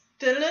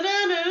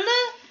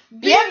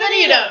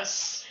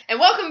Bienvenidos! And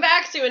welcome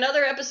back to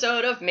another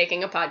episode of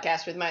Making a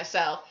Podcast with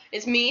Myself.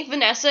 It's me,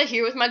 Vanessa,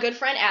 here with my good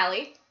friend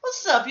Allie.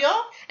 What's up,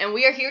 y'all? And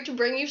we are here to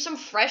bring you some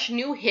fresh,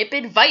 new, hip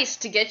advice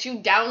to get you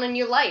down in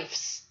your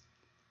lives.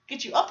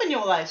 Get you up in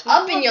your lives.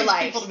 Up in your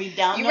lives. People to be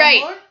down You no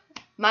right. more.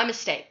 My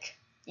mistake.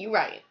 You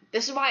right.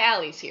 This is why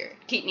Allie's here,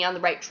 to keep me on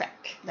the right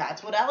track.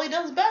 That's what Allie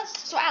does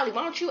best. So Allie,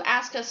 why don't you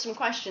ask us some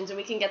questions and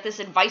we can get this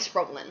advice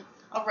rolling.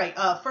 All right.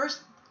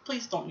 First,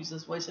 please don't use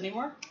this voice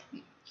anymore.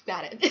 You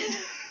got it.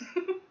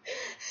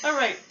 All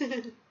right.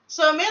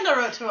 So Amanda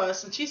wrote to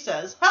us and she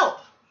says, "Help!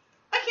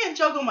 I can't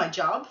juggle my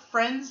job,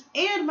 friends,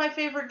 and my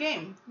favorite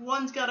game.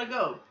 One's gotta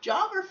go.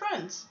 Job or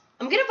friends?"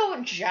 I'm gonna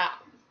vote job.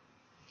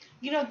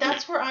 You know,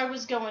 that's where I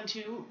was going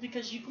to,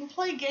 because you can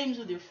play games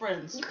with your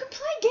friends. You can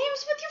play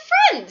games with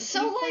your friends. So,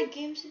 Can you like,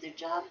 play games with your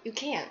job? you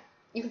can't.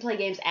 You can play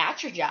games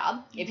at your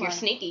job if you're might.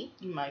 sneaky.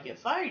 You might get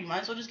fired. You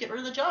might as well just get rid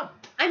of the job.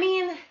 I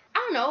mean, I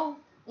don't know.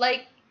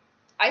 Like,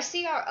 I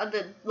see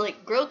the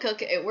grill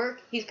cook at work.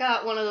 He's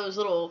got one of those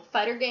little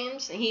fighter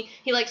games, and he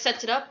like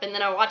sets it up, and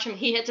then I watch him.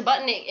 He hits a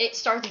button, it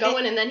starts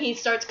going, and then he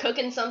starts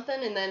cooking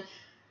something, and then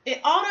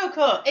It auto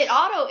cooks. it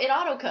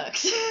auto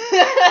cooks.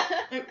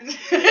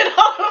 It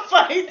auto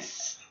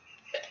fights.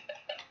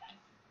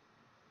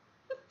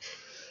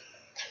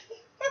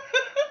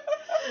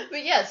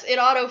 But yes, it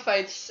auto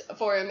fights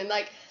for him, and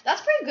like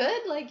that's pretty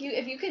good. Like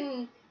if you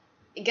can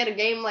get a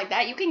game like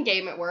that, you can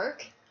game at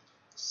work.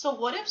 So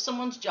what if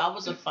someone's job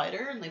was a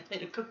fighter and they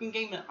played a cooking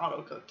game and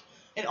auto cooked?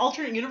 In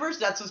alternate universe,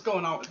 that's what's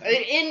going on with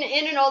it.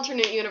 In an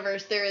alternate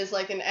universe, there is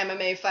like an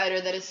MMA fighter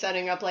that is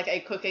setting up like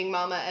a Cooking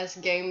Mama-esque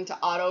game to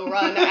auto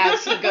run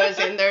as he goes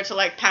in there to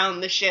like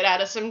pound the shit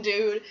out of some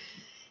dude.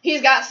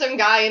 He's got some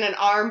guy in an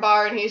arm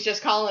bar and he's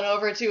just calling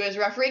over to his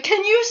referee,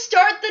 "Can you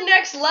start the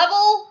next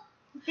level?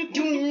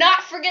 Do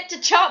not forget to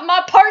chop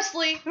my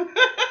parsley."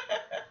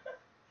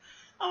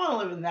 I want to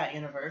live in that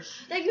universe.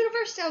 That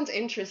universe sounds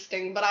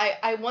interesting, but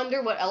I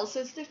wonder what else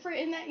is different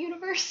in that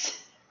universe.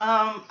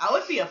 I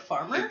would be a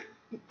farmer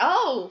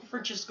Oh, for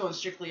just going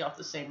strictly off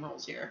the same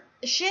rules here.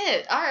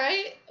 shit.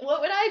 Alright.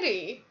 What would I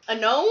be? A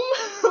gnome?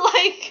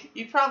 Like...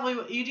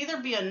 You'd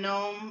either be a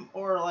gnome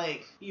or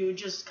like you would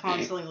just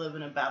constantly live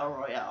in a battle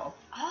royale.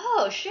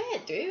 Oh,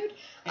 shit, dude.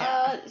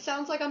 Yeah.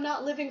 Sounds like I'm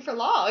not living for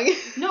long.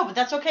 No, but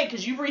that's okay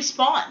because you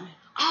respawn.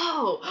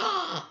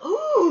 Oh.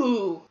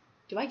 Ooh.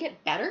 Do I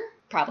get better?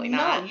 Probably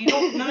not. No, you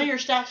don't. None of your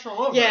stats roll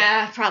over.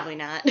 Yeah, probably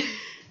not.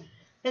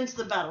 Hence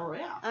the battle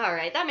royale.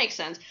 Alright, that makes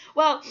sense.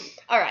 Well,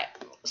 alright.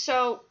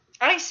 So,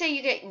 I say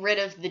you get rid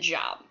of the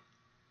job.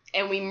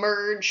 And we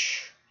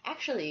merge...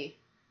 Actually,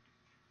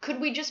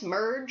 could we just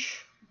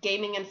merge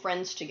gaming and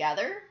friends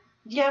together?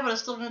 Yeah, but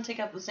it's still going to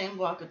take up the same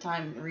block of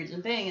time. The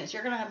reason being is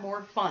you're going to have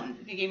more fun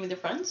if you game with your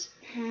friends.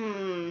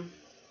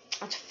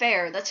 That's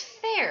fair. That's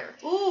fair.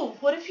 Ooh,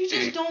 what if you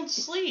just don't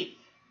sleep?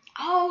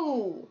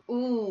 Oh.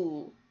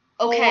 Ooh.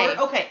 Okay.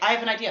 Okay, I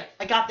have an idea.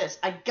 I got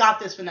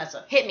this,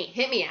 Vanessa. Hit me,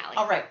 Allie.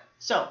 All right,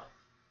 so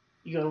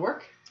you go to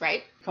work,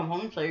 Right? come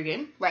home and play your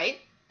game, Right?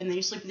 and then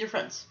you sleep with your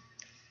friends.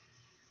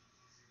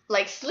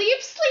 Like sleep,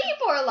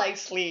 or like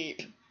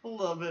sleep? A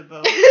little bit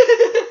both.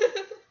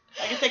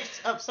 I can take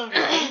up some of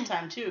your game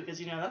time too, because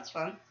that's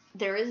fun.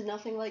 There is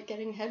nothing like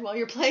getting head while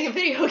you're playing a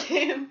video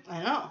game.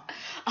 I know.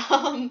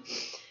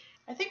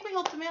 I think we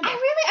helped Amanda. I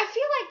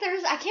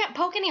feel like I can't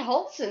poke any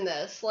holes in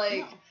this. Like,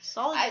 No,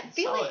 solid. I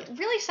feel solid. like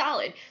really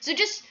solid. So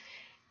just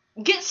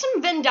get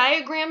some Venn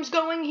diagrams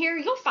going here.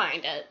 You'll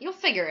find it. You'll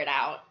figure it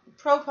out.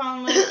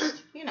 Pro-con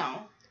list, You know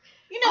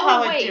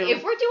how I do.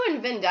 If we're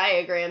doing Venn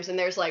diagrams and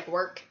there's like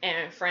work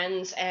and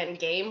friends and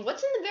game,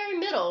 what's in the very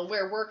middle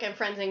where work and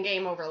friends and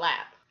game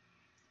overlap?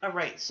 All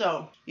right,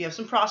 so you have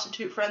some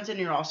prostitute friends and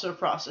you're also a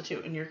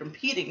prostitute, and you're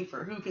competing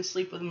for who can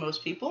sleep with the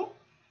most people.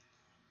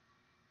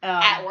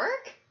 At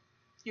work?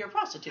 You're a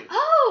prostitute.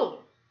 Oh!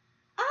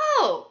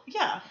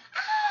 Yeah.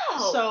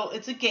 Oh! So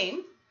it's a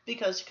game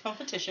because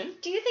competition.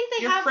 Do you think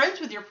they You're have... friends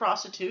with your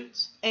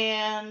prostitutes,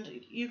 and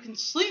you can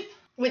sleep.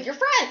 With your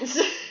friends?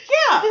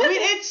 Yeah, I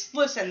mean,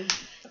 listen,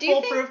 Do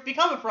you foolproof,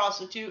 become a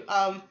prostitute.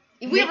 I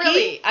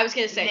was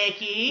gonna say...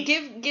 Nikki.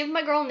 Give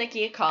my girl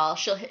Nikki a call.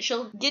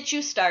 She'll get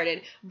you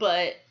started,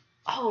 but...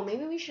 Oh,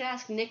 maybe we should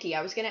ask Nikki.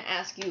 I was gonna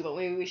ask you, but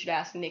maybe we should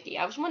ask Nikki.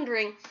 I was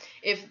wondering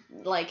if,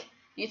 like...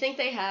 You think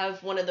they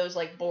have one of those,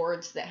 like,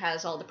 boards that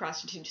has all the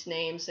prostitutes'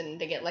 names and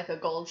they get, like, a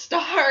gold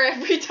star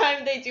every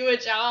time they do a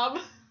job?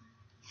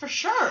 For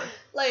sure.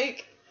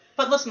 Like...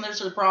 But listen,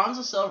 there's a bronze,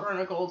 a silver, and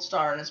a gold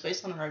star, and it's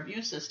based on a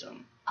review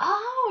system.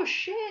 Oh,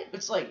 shit.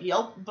 It's like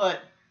Yelp, but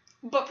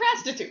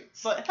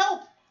prostitutes.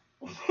 help.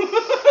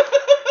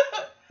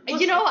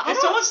 Listen, if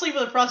someone's sleeping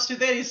with a prostitute,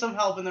 they need some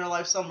help in their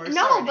life somewhere.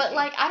 No, Sorry, but, Nikki.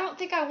 like, I don't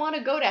think I want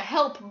to go to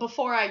help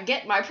before I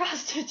get my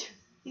prostitute.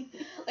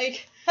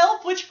 Like...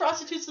 Help, which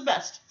prostitute's the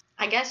best?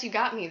 I guess you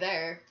got me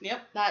there.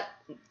 Yep.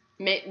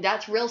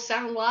 That's real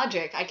sound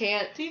logic. I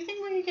can't... Do you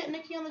think we could get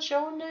Nikki on the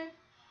show one day?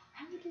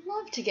 I would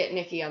love to get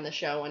Nikki on the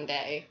show one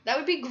day. That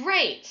would be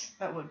great.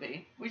 That would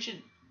be. We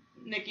should...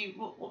 Nikki,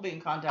 we'll be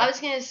in contact. I was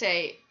going to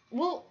say,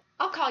 well,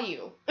 I'll call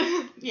you.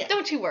 Yeah.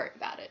 Don't you worry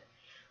about it.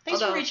 Thanks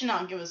for Although, reaching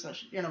out and giving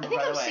us your number, I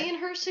think by I'm the way. seeing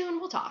her soon.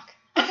 We'll talk.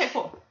 Okay,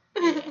 cool.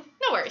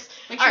 No worries.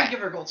 Make All sure right. you give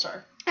her a gold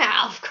star.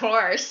 Ah, of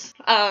course.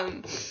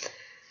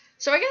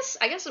 So I guess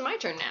it's my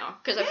turn now,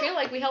 because I feel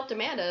like we helped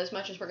Amanda as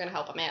much as we're gonna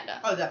help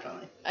Amanda. Oh,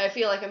 definitely. I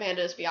feel like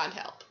Amanda is beyond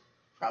help.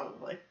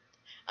 Probably.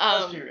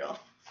 Let's Um, be real.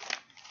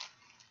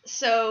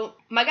 so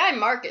my guy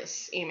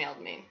Marcus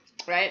emailed me,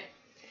 right?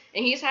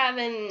 And he's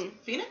having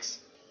Phoenix?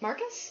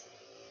 Marcus?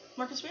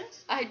 Marcus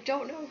Phoenix? I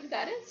don't know who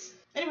that is.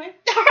 Anyway.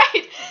 All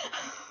right.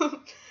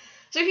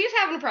 So he's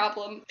having a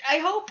problem. I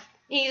hope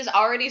he's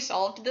already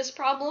solved this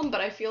problem,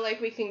 but I feel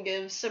like we can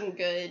give some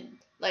good,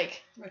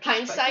 like,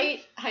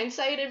 hindsight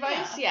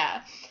advice.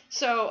 Yeah.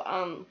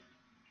 So,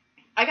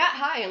 I got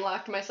high and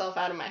locked myself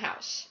out of my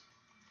house.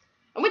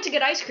 I went to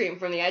get ice cream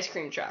from the ice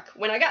cream truck.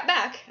 When I got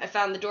back, I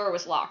found the door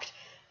was locked.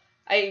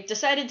 I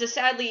decided to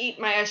sadly eat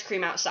my ice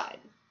cream outside.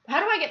 How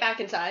do I get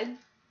back inside?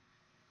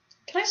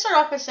 Can I start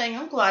off by saying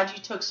I'm glad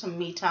you took some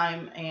me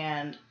time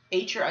and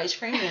ate your ice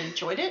cream and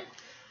enjoyed it?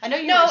 I know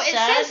you were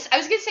sad.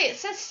 It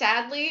says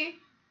sadly.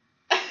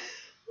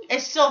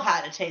 It still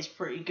had to taste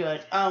pretty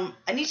good. I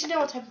need to know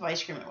what type of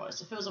ice cream it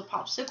was. If it was a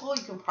popsicle,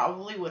 you can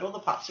probably whittle the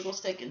popsicle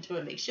stick into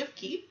a makeshift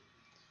key.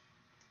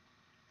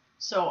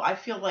 So I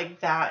feel like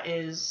that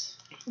is...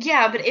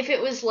 Yeah, but if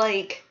it was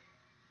like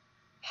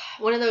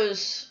one of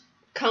those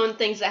cone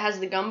things that has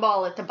the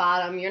gumball at the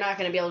bottom, you're not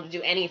going to be able to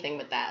do anything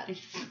with that.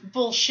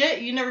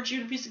 Bullshit, you never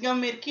chewed a piece of gum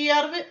and made a key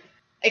out of it?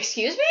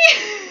 Excuse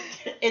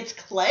me? It's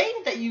clay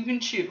that you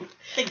can chew.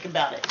 Think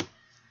about it.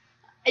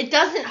 It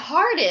doesn't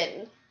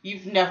harden.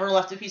 You've never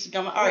left a piece of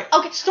gum. All right.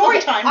 Okay.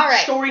 Story time. All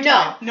right. Story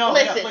time. No,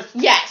 listen.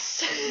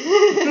 Yes.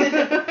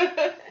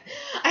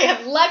 I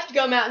have left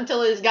gum out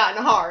until it has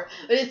gotten hard,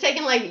 but it's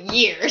taken like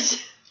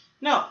years.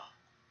 No.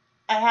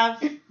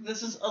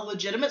 This is a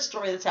legitimate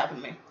story that's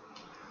happened to me.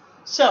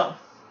 So,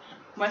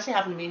 when I say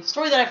happened to me,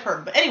 story that I've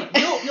heard. But anyway,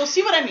 you'll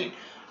see what I mean.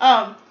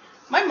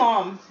 My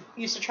mom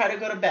used to try to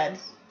go to bed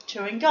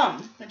chewing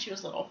gum when she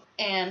was little.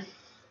 And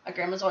my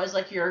grandma's always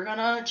like, you're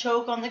gonna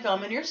choke on the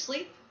gum in your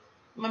sleep.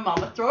 My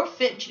mom would throw a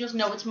fit, and she goes,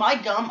 no, it's my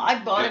gum.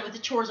 I bought it with the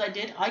chores I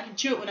did. I can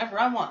chew it whenever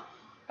I want.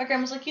 My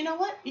grandma's like, you know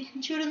what? You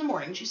can chew it in the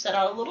morning. She set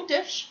out a little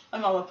dish. My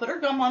mom would put her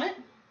gum on it.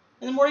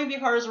 In the morning, it'd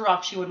be hard as a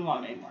rock. She wouldn't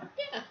want it anymore.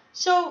 Yeah.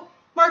 So,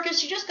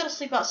 Marcus, you just gotta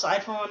sleep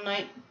outside for one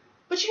night.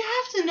 But you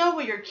have to know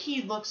what your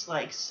key looks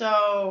like,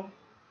 so...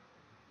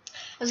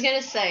 I was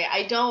gonna say,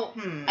 I don't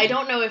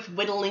know if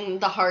whittling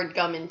the hard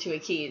gum into a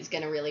key is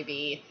gonna really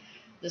be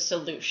the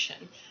solution.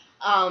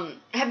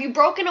 Have you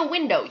broken a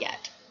window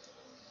yet?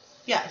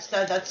 Yes,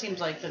 that seems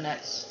like the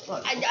next...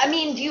 I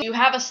mean, do you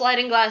have a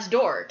sliding glass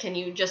door? Can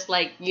you just,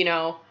 like,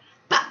 a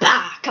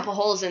couple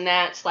holes in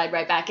that, slide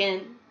right back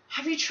in?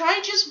 Have you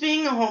tried just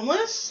being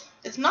homeless?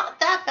 It's not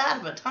that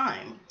bad of a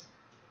time.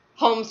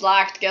 Home's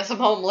locked, guess I'm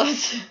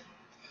homeless.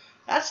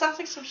 That sounds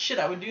like some shit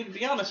I would do, to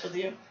be honest with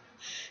you.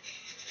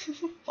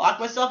 Lock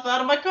myself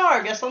out of my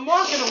car. Guess I'm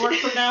walking to work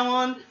from now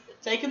on.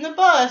 Taking the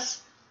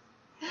bus.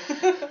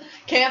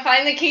 Can't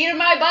find the key to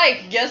my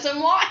bike. Guess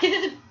I'm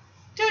walking.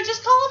 Dude,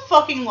 just call a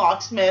fucking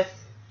locksmith.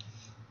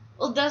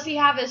 Well, does he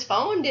have his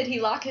phone? Did he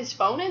lock his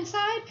phone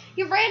inside?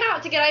 You ran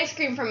out to get ice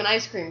cream from an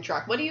ice cream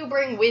truck. What do you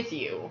bring with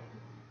you?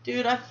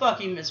 Dude, I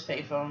fucking miss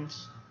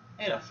payphones.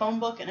 I had a phone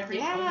book and every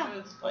phone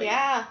booth.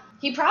 Yeah.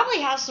 He probably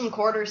has some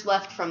quarters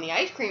left from the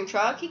ice cream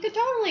truck. He could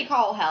totally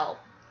call help.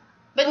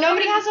 But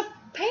nobody has a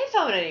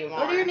payphone anymore.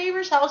 Go to your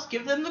neighbor's house,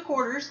 give them the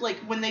quarters. Like,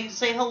 when they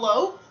say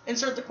hello,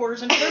 insert the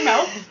quarters into their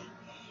mouth.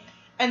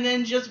 And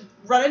then just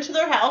run into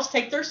their house,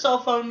 take their cell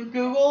phone,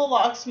 Google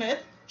locksmith,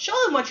 show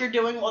them what you're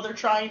doing while they're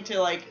trying to,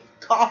 like,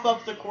 cough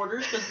up the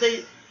quarters. Because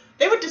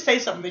they would just say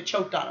something, they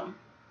choked on them.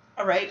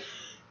 Alright?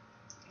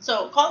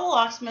 So, call the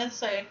locksmith,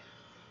 say,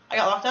 I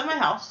got locked out of my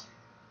house.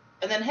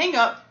 And then hang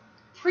up,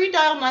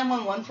 pre-dial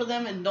 911 for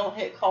them, and don't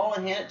hit call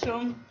and hand it to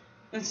them.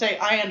 And say,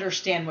 I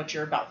understand what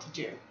you're about to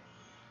do.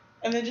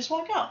 And then just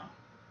walk out.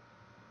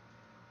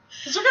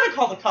 Because they're going to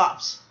call the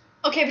cops.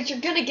 Okay, but you're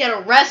going to get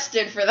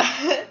arrested for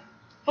that.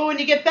 But when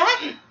you get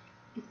back,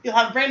 you'll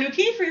have a brand new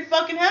key for your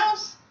fucking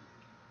house.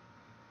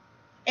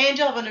 And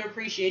you'll have a new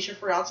appreciation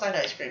for outside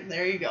ice cream.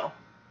 There you go.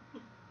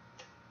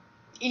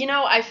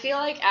 I feel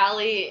like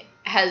Allie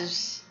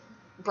has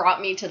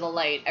brought me to the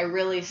light. I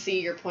really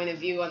see your point of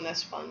view on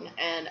this one.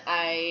 And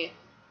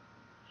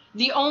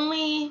the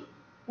only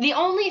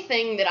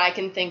thing that I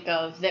can think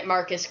of that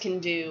Marcus can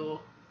do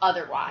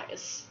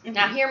otherwise. Mm-hmm.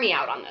 Now, hear me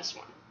out on this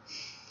one.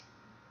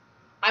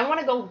 I want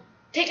to go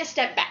take a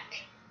step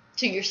back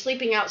to you're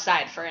sleeping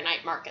outside for a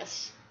night,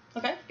 Marcus.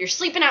 Okay. You're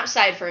sleeping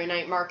outside for a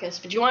night, Marcus,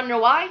 but you want to know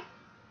why?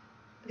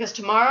 Because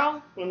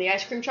tomorrow, when the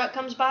ice cream truck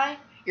comes by,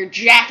 you're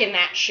jacking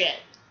that shit.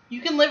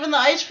 You can live in the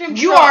ice cream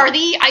truck. You are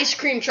the ice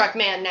cream truck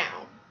man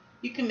now.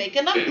 You can make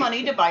enough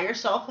money to buy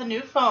yourself a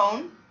new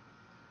phone.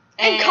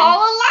 And call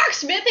a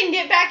locksmith and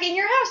get back in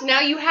your house.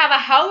 Now you have a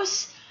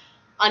house,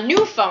 a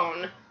new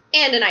phone,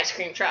 and an ice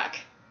cream truck.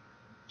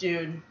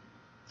 Dude.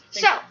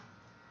 So,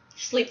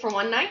 sleep for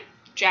one night,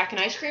 jack an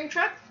ice cream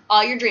truck,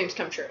 all your dreams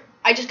come true.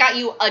 I just got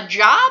you a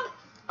job,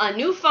 a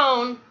new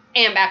phone,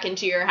 and back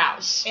into your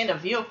house. And a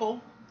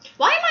vehicle.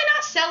 Why am I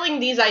not selling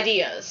these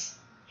ideas?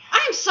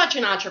 I am such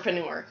an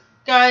entrepreneur.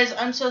 Guys,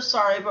 I'm so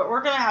sorry, but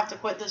we're gonna have to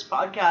quit this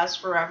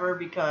podcast forever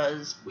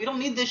because we don't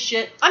need this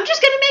shit. I'm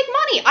just gonna make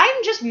money.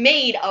 I'm just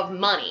made of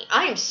money.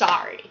 I am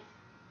sorry.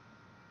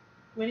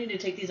 We need to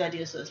take these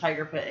ideas to the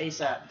Tiger Pit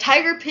ASAP.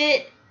 Tiger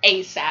Pit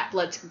ASAP.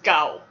 Let's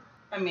go.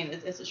 I mean,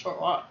 it's a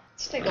short walk.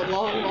 Let's take a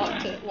long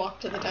walk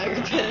to the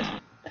Tiger Pit.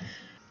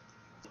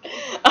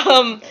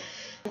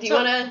 Do you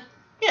wanna?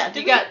 Yeah.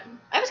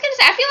 I was gonna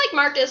say, I feel like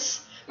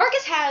Marcus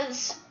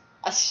has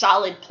a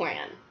solid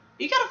plan.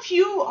 You got a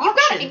few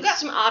options. You've got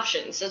some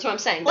options. That's what I'm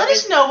saying. Let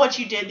us know what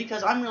you did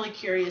because I'm really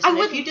curious. And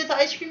would- if you did the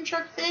ice cream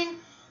truck thing,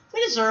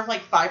 we deserve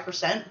like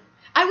 5%.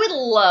 I would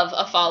love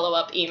a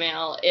follow-up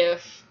email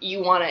if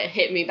you want to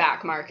hit me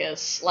back,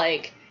 Marcus.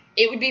 Like,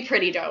 it would be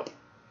pretty dope.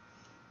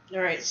 All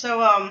right, so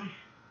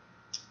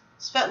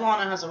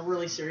Svetlana has a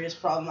really serious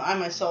problem that I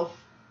myself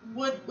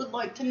would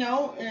like to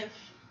know if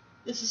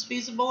this is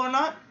feasible or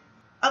not.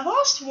 I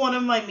lost one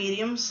of my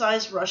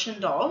medium-sized Russian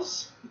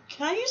dolls.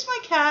 Can I use my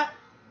cat?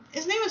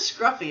 His name is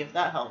Scruffy, if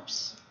that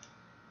helps.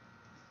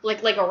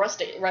 Like a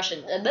Russian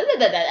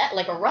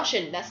like a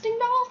Russian nesting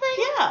doll thing?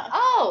 Yeah.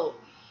 Oh.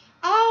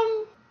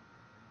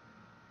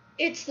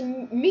 It's the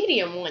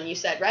medium one you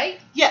said, right?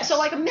 Yes. So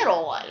like a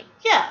middle one.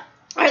 Yeah.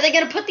 Are they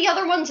gonna put the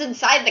other ones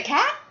inside the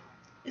cat?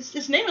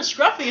 His name is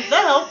Scruffy, if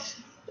that helps.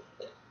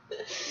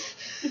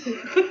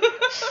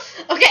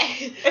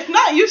 Okay. It's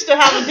not used to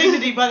having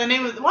dignity by the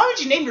name of... Why would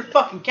you name your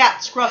fucking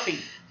cat Scruffy?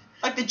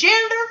 Like the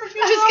janitor for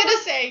Futurama? I was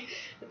gonna say,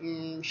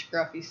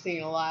 Scruffy's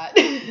seen a lot.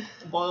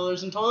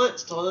 Boilers and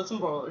toilets, toilets and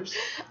boilers.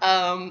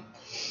 Well,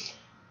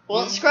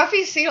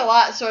 Scruffy's seen a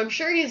lot, so I'm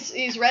sure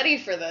he's ready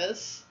for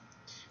this.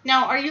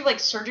 Now, are you,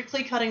 like,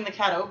 surgically cutting the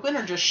cat open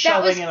or just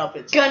shoving it up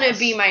its Gonna ass?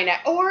 be my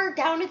neck. Or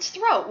down its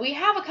throat. We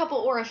have a couple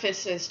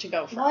orifices to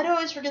go from. Why do I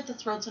always forget the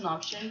throat's an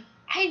option?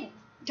 I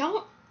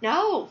don't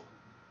know.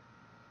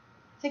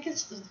 I think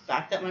it's the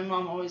fact that my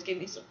mom always gave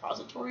me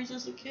suppositories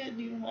as a kid.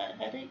 You know that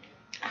headache?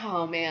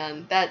 Oh,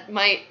 man. That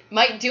might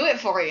do it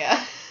for you.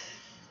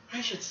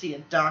 I should see a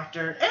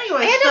doctor.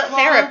 Anyway, And Svetlana, a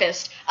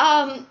therapist.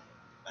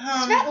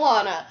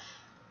 Svetlana,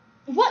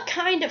 what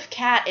kind of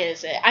cat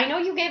is it? I know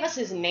you gave us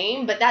his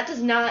name, but that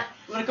does not...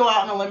 I'm gonna go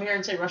out on a limb here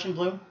and say Russian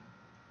blue.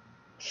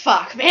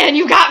 Fuck, man,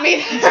 you got me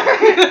there.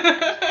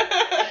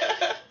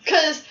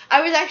 Because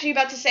I was actually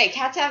about to say,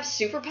 cats have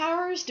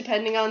superpowers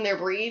depending on their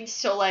breeds.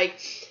 So, like,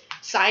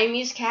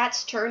 Siamese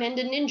cats turn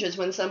into ninjas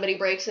when somebody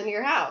breaks into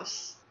your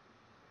house.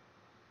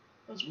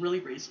 That was really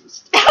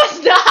racist. That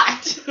was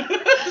not.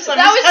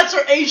 Siamese cats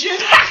are Asian?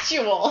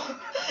 Factual.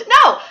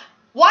 No.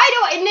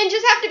 Why do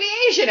ninjas have to be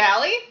Asian,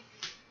 Allie?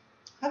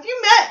 Have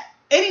you met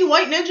any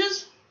white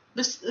ninjas?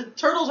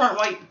 Turtles aren't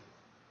white.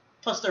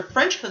 Plus, they're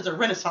French because they're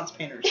Renaissance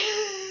painters.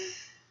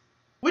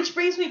 Which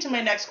brings me to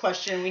my next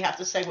question. We have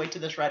to segue to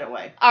this right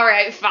away. All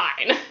right,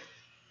 fine.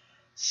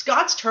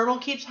 Scott's turtle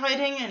keeps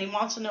hiding, and he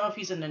wants to know if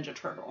he's a Ninja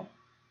Turtle.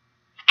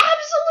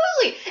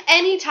 Absolutely.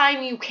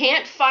 Anytime you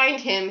can't find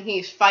him,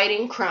 he's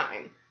fighting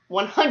crime.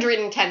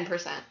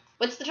 110%.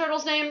 What's the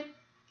turtle's name?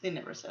 They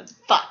never said.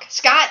 Fuck.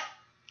 Scott,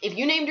 if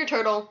you named your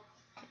turtle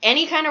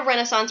any kind of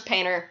Renaissance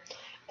painter,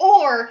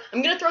 or,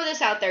 I'm going to throw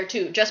this out there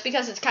too, just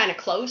because it's kind of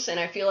close and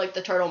I feel like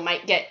the turtle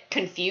might get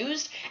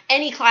confused,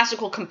 any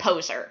classical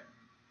composer.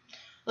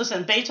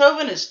 Listen,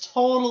 Beethoven is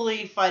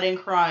totally fighting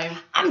crime.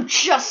 I'm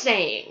just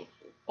saying.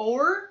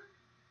 Or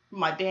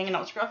might be hanging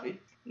out with Scruffy.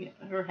 Yeah,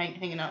 or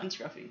hanging out in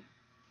Scruffy.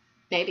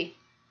 Maybe.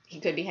 He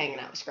could be hanging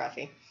out with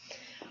Scruffy.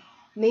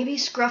 Maybe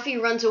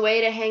Scruffy runs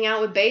away to hang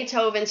out with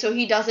Beethoven so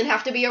he doesn't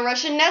have to be a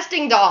Russian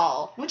nesting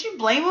doll. Would you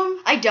blame him?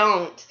 I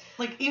don't.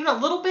 Like, even a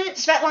little bit?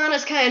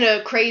 Svetlana's kind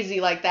of crazy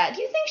like that.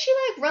 Do you think she,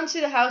 like, runs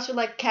through the house with,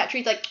 like, cat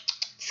treats, like,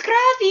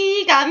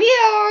 Scruffy, come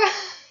here?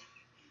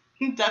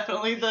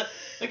 Definitely. The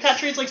cat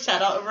treat's, like,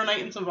 sat out overnight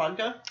in some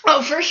vodka.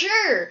 Oh, for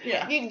sure.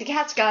 Yeah. The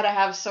cat's gotta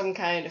have some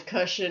kind of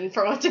cushion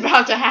for what's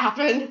about to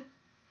happen.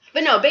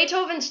 But no,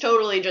 Beethoven's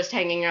totally just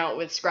hanging out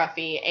with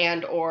Scruffy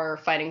and or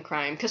fighting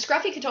crime. Because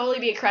Scruffy could totally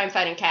be a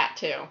crime-fighting cat,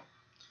 too.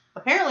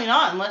 Apparently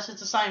not, unless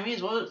it's a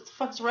Siamese. What the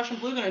fuck is Russian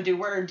Blue gonna do?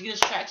 Wear an Adidas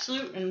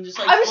tracksuit and just,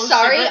 like, I'm blow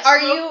sorry, cigarettes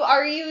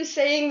are you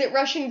saying that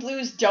Russian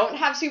Blues don't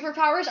have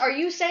superpowers? Are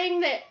you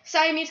saying that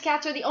Siamese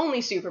cats are the only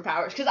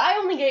superpowers? Because I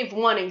only gave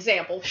one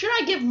example. Should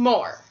I give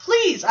more?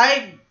 Please,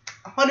 I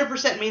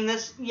 100% mean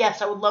this.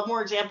 Yes, I would love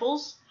more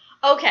examples.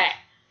 Okay,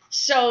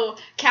 so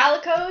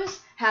calicos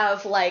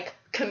have, like,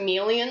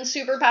 chameleon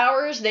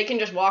superpowers. They can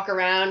just walk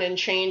around and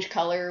change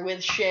color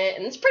with shit,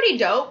 and it's pretty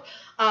dope.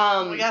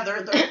 Oh yeah,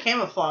 they're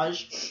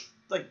camouflage.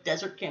 Like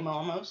desert camo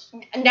almost.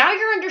 Now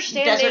you're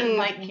understanding Desert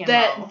night camo.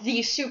 that the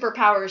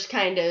superpowers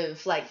kind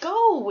of, like,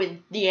 go with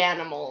the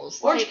animals.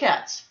 Orange like,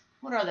 cats.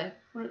 What are they?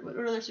 What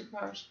are their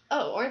superpowers?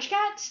 Oh, orange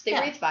cats? They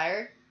Yeah. breathe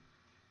fire.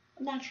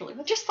 Naturally.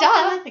 What Just the fuck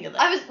duh. did I think of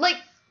that? I was like,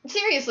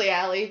 seriously,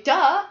 Allie,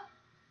 duh.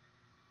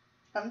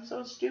 I'm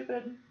so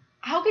stupid.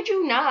 How could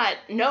you not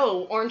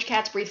know orange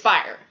cats breathe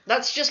fire?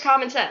 That's just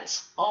common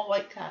sense. All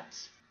white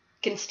cats.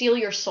 Can steal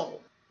your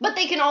soul. But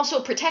they can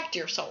also protect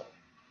your soul.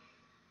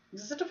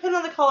 Does it depend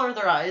on the color of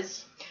their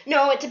eyes?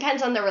 No, it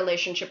depends on their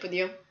relationship with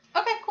you.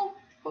 Okay, cool.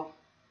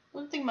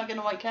 I'm thinking about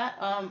getting a white cat.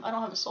 I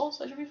don't have a soul,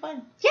 so I should be fine.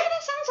 Yeah,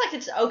 that sounds like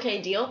it's an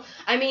okay deal.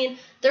 I mean,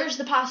 there's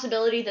the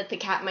possibility that the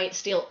cat might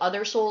steal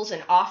other souls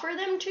and offer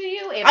them to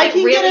you if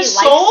it really likes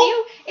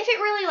you. If it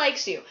really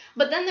likes you.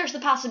 But then there's the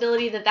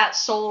possibility that that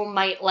soul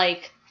might,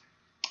 like,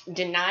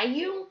 deny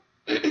you.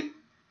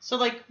 So,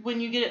 like, when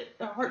you get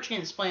a heart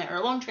transplant or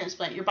a lung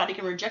transplant, your body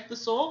can reject the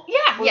soul?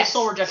 Yeah, or yes. the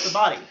soul rejects the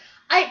body?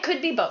 It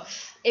could be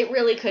both. It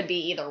really could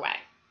be either way.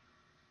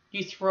 Do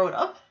you throw it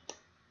up?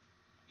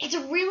 It's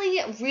a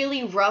really,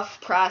 really rough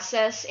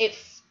process.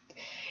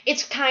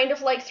 It's kind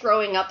of like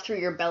throwing up through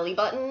your belly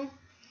button.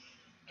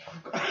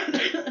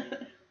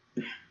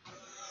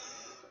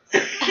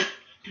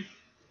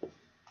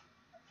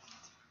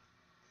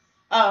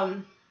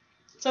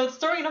 So it's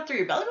throwing it up through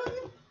your belly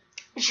button?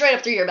 Straight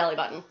up through your belly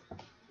button.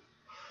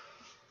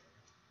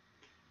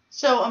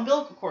 So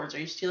umbilical cords, are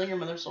you stealing your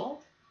mother's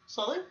soul?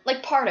 Slowly?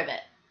 Like, part of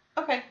it.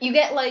 Okay. You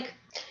get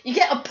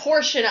a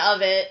portion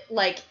of it,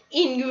 like,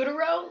 in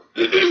utero,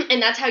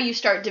 and that's how you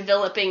start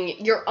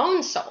developing your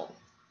own soul.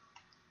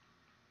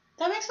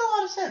 That makes a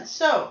lot of sense.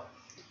 So,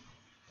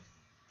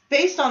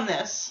 based on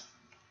this,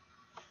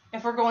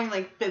 if we're going,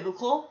 like,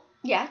 biblical...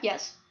 Yeah,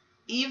 yes.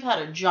 Eve had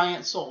a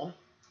giant soul.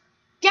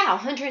 Yeah,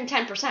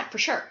 110% for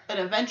sure. And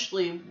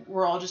eventually,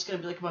 we're all just going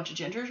to be like a bunch of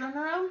gingers running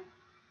around?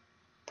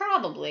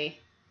 Probably.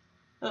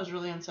 That was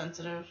really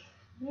insensitive.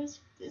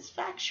 It's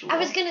factual. I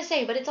was gonna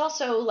say, but it's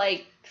also,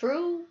 like,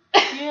 true.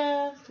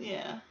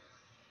 Yeah.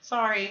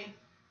 Sorry.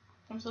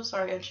 I'm so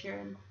sorry, Ed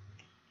Sheeran.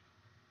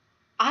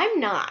 I'm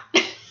not.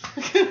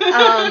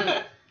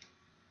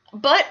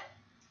 But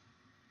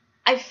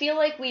I feel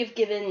like we've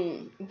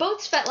given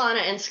both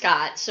Svetlana and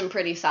Scott some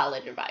pretty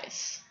solid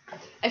advice.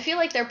 I feel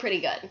like they're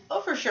pretty good.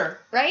 Oh, for sure.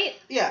 Right?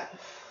 Yeah.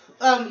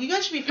 You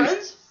guys should be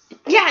friends.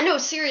 Yeah, no,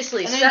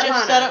 seriously, and Svetlana. then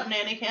just set up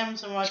nanny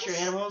cams and watch your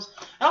animals.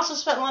 And also,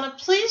 Svetlana,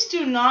 please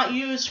do not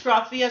use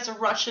Scruffy as a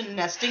Russian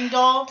nesting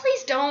doll.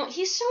 Please don't.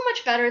 He's so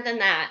much better than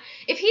that.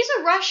 If he's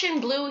a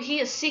Russian blue, he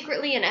is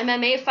secretly an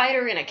MMA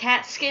fighter in a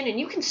cat skin, and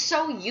you can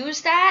so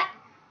use that.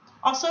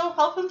 Also,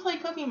 help him play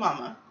Cookie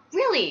Mama.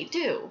 Really,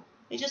 do.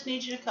 He just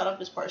needs you to cut up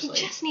his parsley.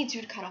 He just needs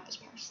you to cut up his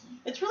parsley.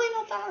 It's really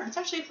not that hard. It's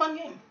actually a fun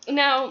game.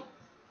 Now,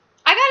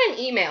 I got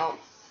an email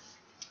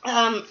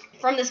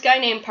from this guy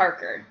named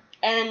Parker.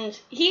 And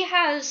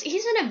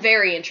he's in a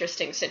very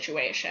interesting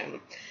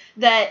situation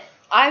that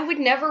I would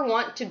never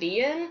want to be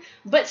in,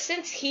 but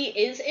since he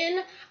is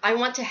in, I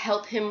want to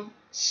help him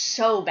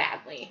so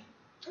badly.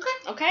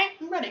 Okay?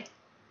 I'm ready.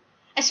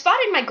 I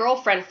spotted my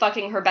girlfriend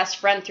fucking her best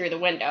friend through the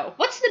window.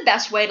 What's the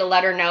best way to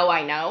let her know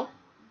I know?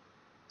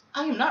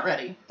 I am not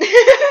ready.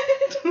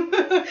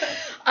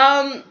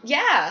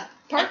 Yeah.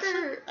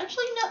 Parker...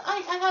 Actually, no,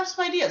 I have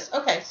some ideas.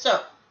 Okay,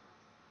 so...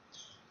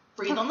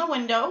 Breathe on the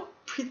window.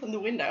 Breathe on the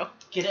window.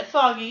 Get it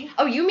foggy.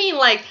 Oh, you mean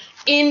like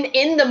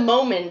in the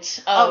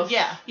moment of... Oh,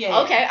 yeah.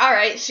 Okay,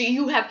 alright. So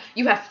you have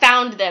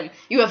found them.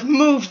 You have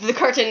moved the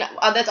curtain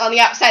that's on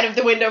the outside of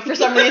the window for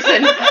some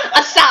reason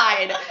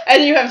aside.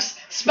 And you have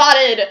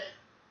spotted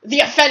the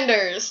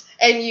offenders.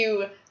 And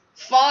you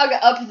fog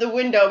up the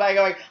window by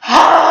going,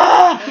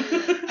 ah!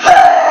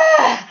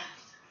 Ah!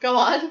 Go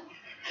on.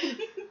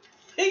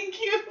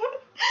 Thank you.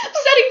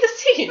 Setting the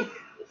scene.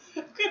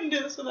 I couldn't do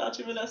this without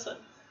you, Vanessa.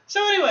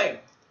 So anyway,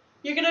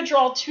 you're going to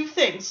draw two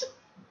things.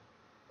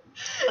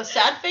 A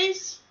sad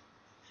face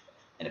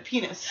and a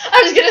penis.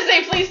 I was going to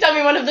say, please tell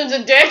me one of them's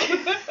a dick.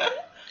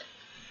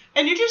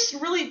 And you're just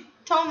really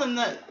telling them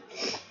that...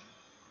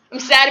 I'm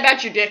sad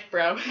about your dick,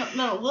 bro.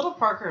 No, little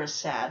Parker is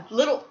sad.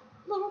 Little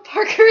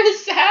Parker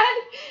is sad?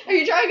 Are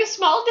you drawing a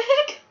small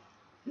dick?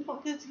 No,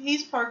 because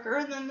he's Parker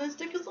and then this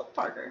dick is little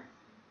Parker.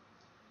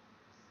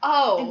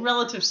 Oh. In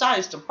relative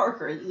size to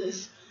Parker.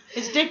 His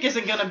dick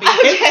isn't going to be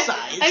okay. hip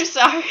size. I'm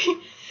sorry.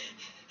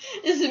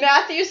 Is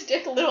Matthew's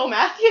dick Little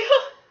Matthew?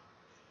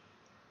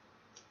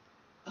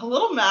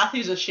 Little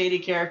Matthew's a shady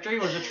character. He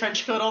wears a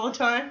trench coat all the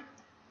time.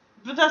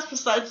 But that's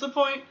besides the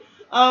point.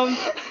 I always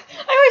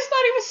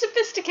thought he was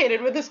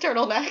sophisticated with his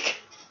turtleneck.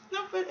 No,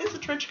 but it's a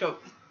trench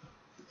coat.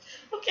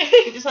 Okay.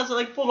 He just has it,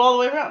 like, pulled all the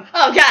way around.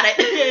 Oh, got it.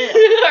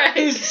 Yeah. All right.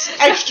 He's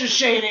extra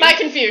shady. My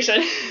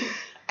confusion.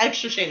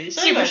 Extra shady.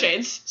 So Super anyway,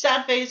 shades.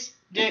 Sad face,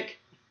 dick.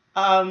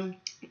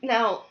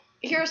 Now,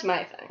 here's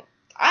my thing.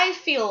 I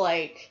feel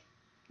like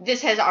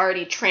this has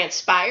already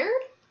transpired.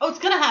 Oh, it's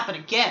gonna happen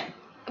again.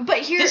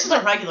 But this is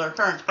a regular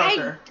occurrence,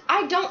 Parker.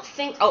 I don't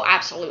think... Oh,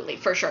 absolutely,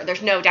 for sure.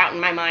 There's no doubt in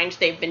my mind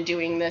they've been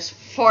doing this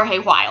for a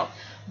while.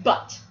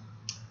 But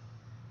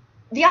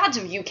the odds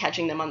of you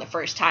catching them on the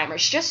first time are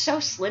just so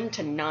slim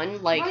to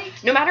none. Like, right?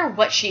 No matter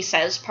what she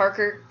says,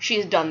 Parker,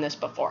 she's done this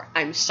before.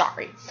 I'm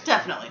sorry.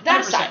 Definitely.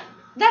 100%.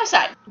 That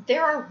aside,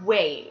 there are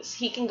ways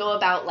he can go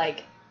about,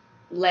 like,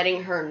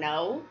 letting her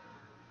know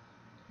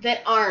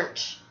that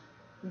aren't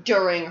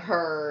during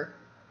her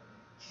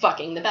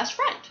fucking the best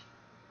friend.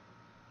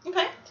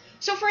 Okay.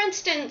 So, for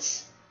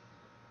instance,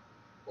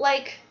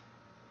 like,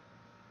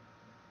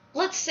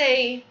 let's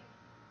say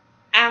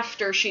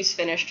after she's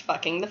finished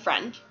fucking the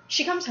friend,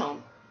 she comes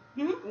home,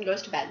 Mm-hmm. and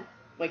goes to bed.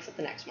 Wakes up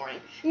the next morning.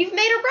 And you've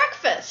made her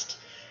breakfast.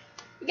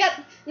 You got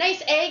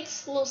nice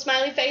eggs, a little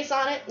smiley face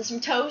on it, and some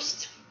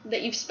toast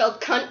that you've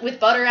spelled cunt with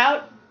butter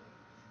out.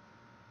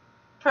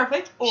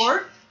 Perfect.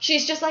 Or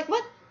She's just like,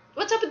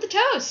 what's up with the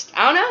toast?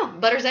 I don't know.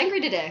 Butter's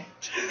angry today.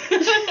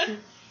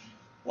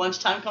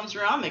 lunchtime comes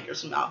around, make her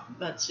some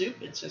alphabet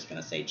soup. It's just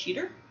gonna say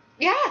cheater.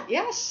 Yeah,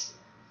 yes.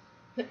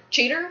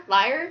 Cheater,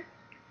 liar.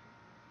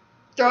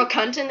 Throw a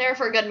cunt in there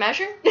for a good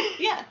measure.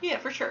 Yeah,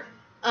 for sure.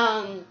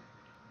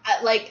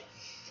 Like,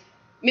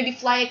 maybe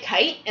fly a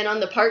kite, and on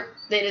the part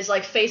that is,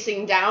 like,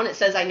 facing down, it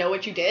says, I know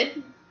what you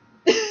did.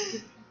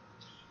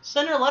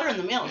 Send her a letter in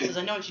the mail. It says,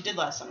 I know what you did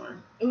last summer.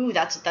 Ooh,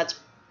 that's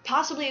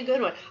possibly a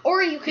good one.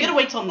 Or you could... You gotta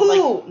wait till,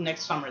 like,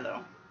 next summer, though.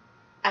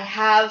 I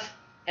have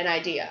an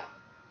idea.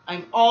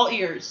 I'm all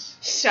ears.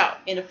 So.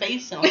 In a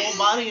face and a whole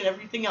body and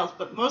everything else,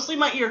 but mostly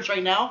my ears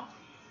right now.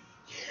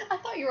 I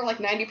thought you were, like,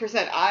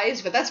 90%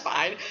 eyes, but that's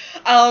fine.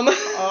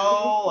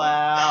 Oh,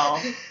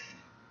 wow.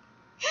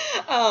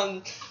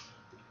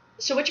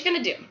 So what you're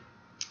gonna do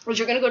is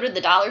you're gonna go to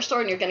the dollar store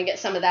and you're gonna get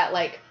some of that,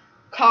 like,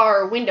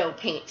 car window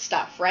paint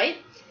stuff, right?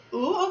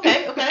 Ooh,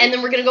 okay. And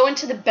then we're gonna go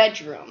into the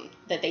bedroom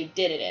that they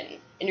did it in,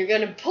 and you're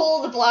gonna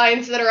pull the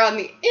blinds that are on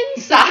the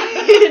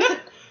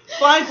inside.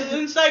 Blinds on the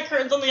inside,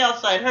 curtains on the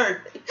outside.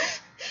 Heard.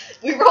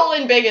 We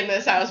rolling big in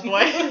this house,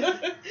 boy.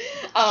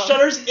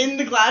 Shutters in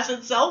the glass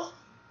itself.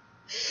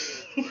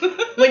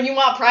 When you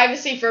want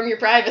privacy from your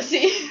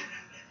privacy.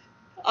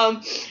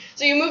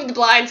 So you move the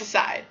blinds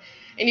aside,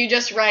 and you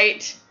just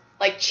write,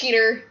 like,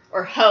 cheater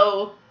or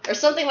hoe or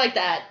something like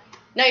that,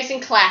 nice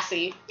and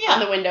classy on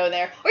the window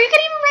there. Or you could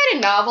even write a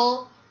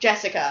novel.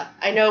 Jessica,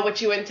 I know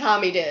what you and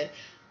Tommy did.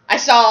 I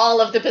saw all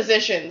of the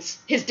positions.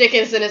 His dick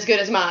isn't as good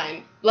as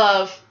mine.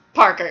 Love,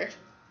 Parker.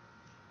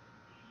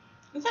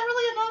 Is that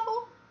really a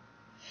novel?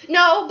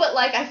 No, but,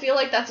 like, I feel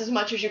like that's as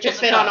much as you could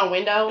fit on a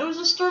window. It was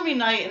a stormy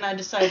night, and I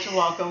decided to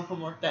walk home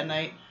from work that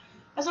night.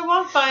 As I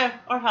walked by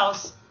our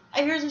house,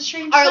 I hear these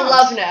strange sounds. Our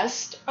love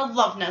nest. Our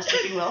love nest,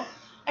 if you will.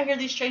 I hear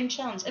these strange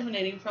sounds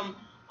emanating from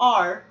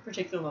our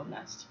particular love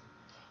nest.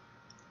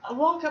 I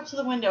walk up to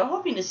the window,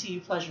 hoping to see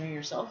you pleasuring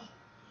yourself.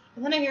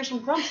 And then I hear some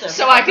grunts there.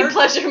 So I can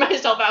pleasure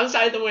myself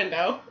outside the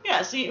window.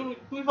 Yeah, see,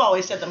 we've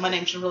always said that my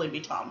name should really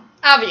be Tom.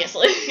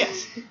 Obviously.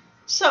 Yes.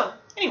 So,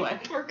 anyway.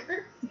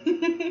 Parker.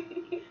 I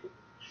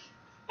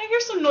hear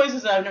some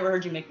noises that I've never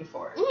heard you make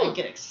before. Mm. I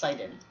get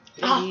excited.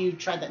 Maybe you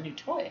tried that new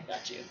toy I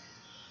got you.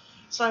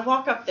 So I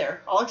walk up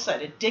there, all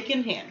excited, dick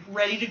in hand,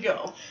 ready to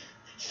go.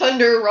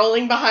 Thunder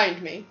rolling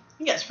behind me.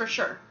 Yes, for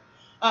sure.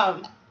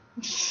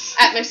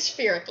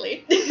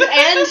 Atmospherically.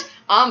 And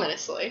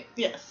ominously.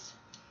 Yes.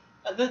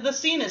 The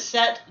scene is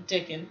set,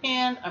 dick in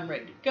hand, I'm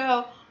ready to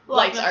go.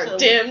 Lights are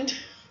dimmed.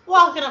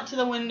 Walking up to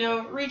the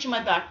window, reach in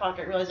my back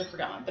pocket, realize I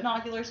forgot my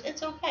binoculars.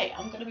 It's okay,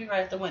 I'm going to be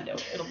right at the window.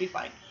 It'll be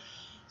fine.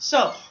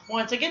 So,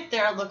 once I get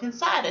there, I look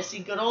inside. I see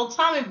good old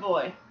Tommy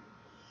boy.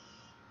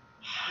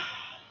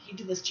 You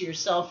do this to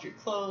yourself. Your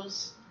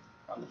clothes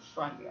are on the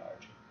front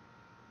yard.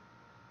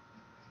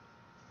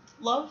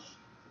 Love,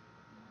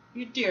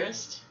 your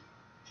dearest,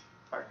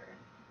 Parker.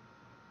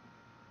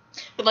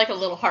 With, like, a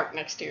little heart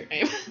next to your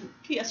name.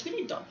 P.S. We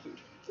need dog food.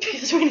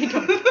 P.S. we need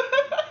dog food.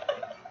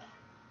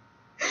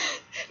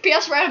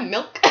 P.S. we're out of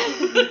milk.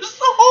 Just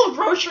the whole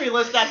grocery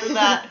list after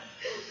that.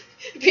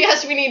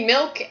 P.S. we need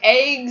milk,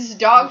 eggs,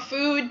 dog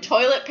food,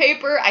 toilet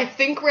paper. I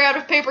think we're out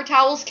of paper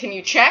towels. Can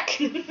you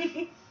check?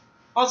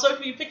 Also,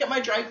 can you pick up my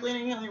dry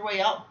cleaning on your way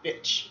out,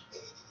 bitch?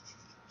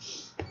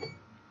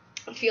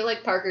 I feel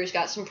like Parker's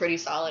got some pretty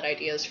solid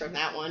ideas from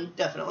that one.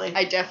 Definitely.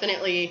 I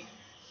definitely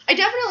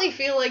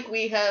feel like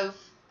we have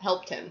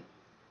helped him.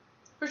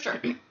 For sure.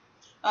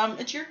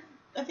 It's your...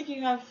 I think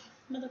you have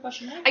another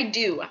question, right? I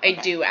do,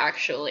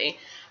 actually.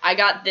 I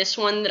got this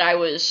one that I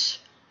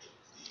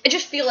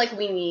just feel like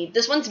we need...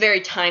 This one's very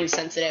time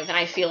sensitive, and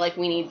I feel like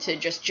we need to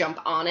just jump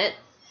on it.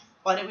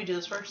 Why didn't we do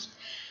this first?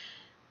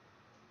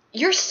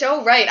 You're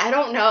so right. I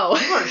don't know.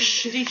 You are a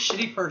shitty,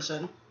 shitty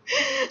person.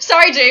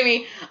 Sorry,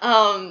 Jamie.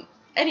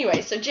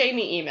 Anyway, so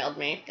Jamie emailed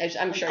me.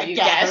 I'm sure you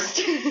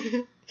guessed.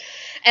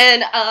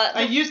 And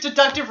I used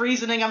deductive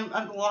reasoning. I'm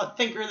a lot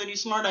thinker than you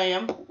smart I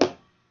am.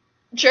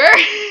 Sure.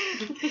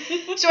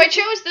 So I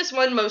chose this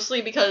one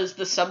mostly because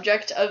the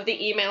subject of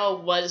the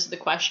email was the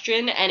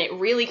question, and it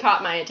really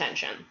caught my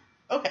attention.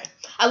 Okay.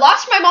 I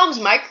lost my mom's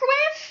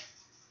microwave?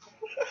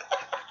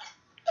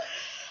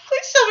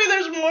 Please tell me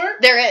there's more.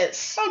 There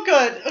is. Oh,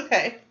 good.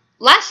 Okay.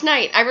 Last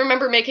night, I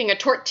remember making a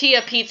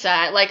tortilla pizza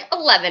at like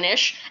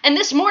 11-ish, and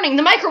this morning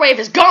the microwave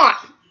is gone.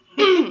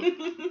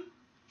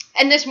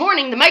 And this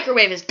morning the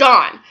microwave is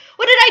gone.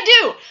 What did I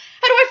do?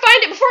 How do I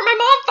find it before my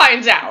mom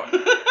finds out?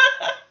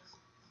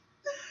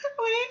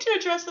 We need to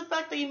address the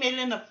fact that you made it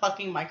in a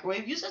fucking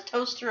microwave. Use a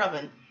toaster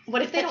oven.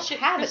 What if they don't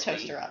have crispy. a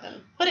toaster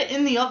oven? Put it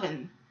in the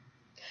oven.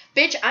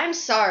 Bitch, I'm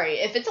sorry.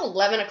 If it's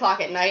 11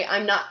 o'clock at night,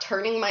 I'm not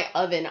turning my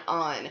oven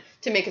on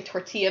to make a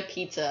tortilla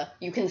pizza.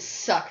 You can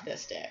suck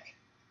this dick.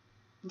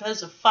 That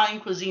is a fine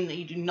cuisine that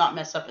you do not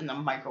mess up in the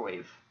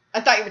microwave.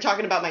 I thought you were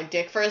talking about my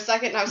dick for a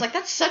second, and I was like,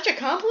 that's such a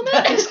compliment.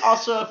 That is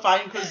also a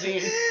fine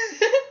cuisine.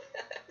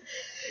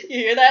 You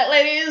hear that,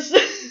 ladies?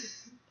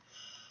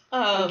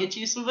 I'll get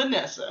you some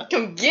Vanessa.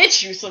 Come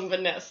get you some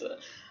Vanessa.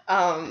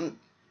 I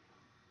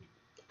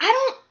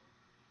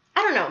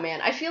don't know,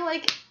 man. I feel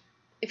like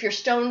if you're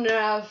stoned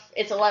enough,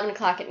 it's 11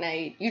 o'clock at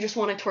night, you just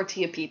want a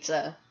tortilla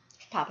pizza,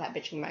 pop that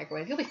bitch in the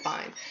microwave, you'll be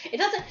fine.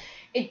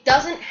 It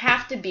doesn't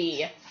have to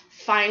be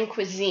fine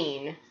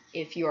cuisine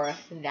if you're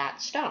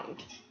that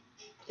stoned.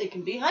 It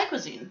can be high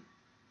cuisine.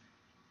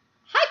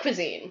 High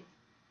cuisine,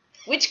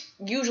 which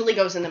usually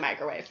goes in the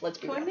microwave, let's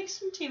be Can real. we make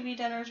some TV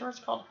dinners where it's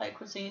called high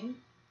cuisine?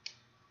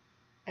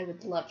 I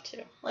would love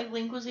to. Like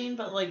lean cuisine,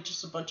 but like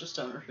just a bunch of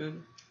stoner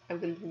food. I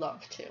would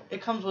love to.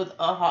 It comes with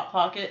a Hot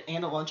Pocket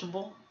and a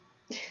Lunchable.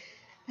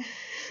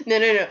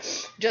 No.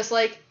 Just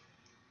like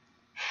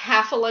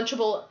half a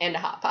Lunchable and a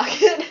Hot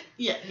Pocket.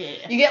 Yeah.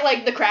 You get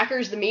like the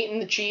crackers, the meat,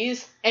 and the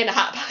cheese, and a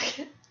Hot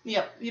Pocket.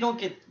 Yep, you don't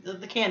get...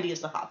 The candy is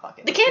the Hot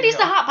Pocket. The candy's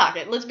the Hot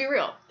Pocket, let's be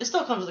real. It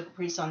still comes with a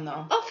Capri Sun,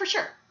 though. Oh, for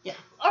sure. Yeah.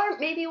 Or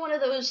maybe one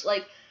of those,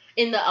 like,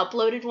 in the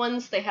uploaded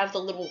ones, they have the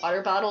little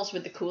water bottles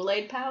with the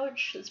Kool-Aid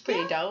pouch. It's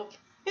pretty dope.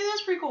 Yeah,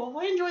 that's pretty cool.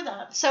 I enjoy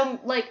that. So,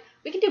 like,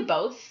 we can do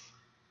both.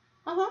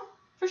 Uh-huh,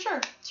 for sure.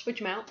 Switch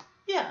them out.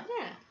 Yeah.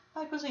 Yeah.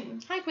 High cuisine.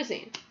 High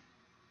cuisine.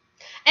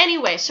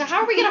 Anyway, so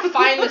how are we going to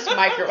find this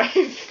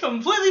microwave?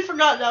 Completely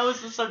forgot that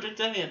was the subject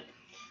at hand.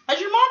 Has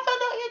your mom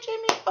found out yet,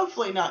 Jamie?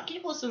 Hopefully not.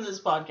 Keep listening to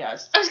this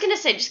podcast. I was going to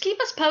say, just keep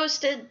us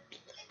posted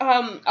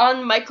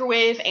on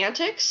microwave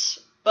antics,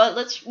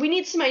 but we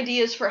need some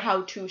ideas for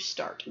how to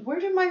start. Where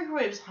do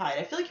microwaves hide?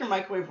 I feel like your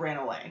microwave ran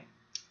away.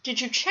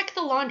 Did you check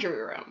the laundry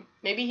room?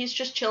 Maybe he's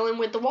just chilling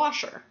with the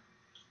washer.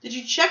 Did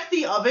you check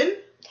the oven?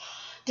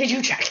 Did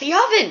you check the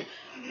oven?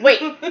 Wait,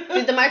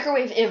 did the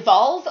microwave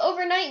evolve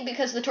overnight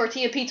because the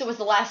tortilla pizza was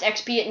the last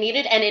XP it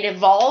needed and it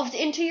evolved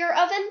into your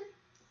oven?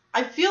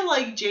 I feel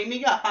like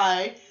Jamie got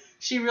high.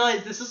 She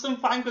realized this is some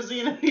fine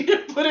cuisine and I need to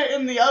put it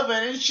in the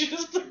oven, and she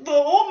just took the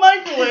whole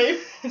microwave.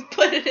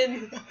 Put it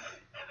in the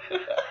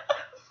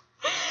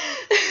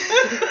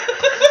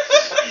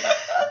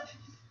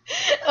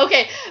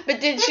Okay, but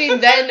did she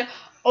then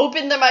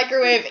open the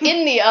microwave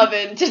in the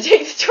oven to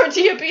take the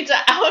tortilla pizza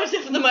out of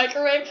the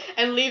microwave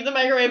and leave the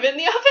microwave in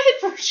the oven?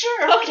 For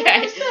sure.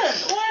 Okay.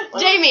 100%.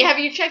 What? Jamie, have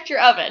you checked your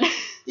oven?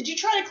 Did you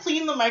try to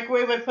clean the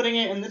microwave by putting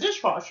it in the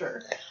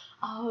dishwasher?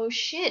 Oh,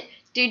 shit.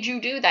 Did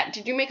you do that?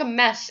 Did you make a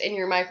mess in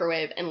your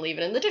microwave and leave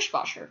it in the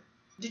dishwasher?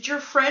 Did your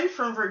friend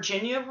from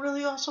Virginia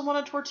really also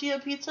want a tortilla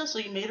pizza, so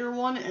you made her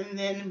one and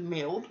then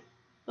mailed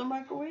the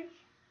microwave?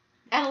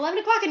 At 11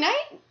 o'clock at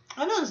night?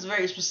 I know this is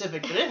very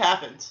specific, but it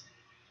happens.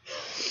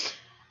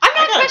 I'm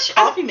not I got a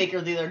questioning. coffee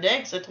maker the other day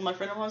because I told my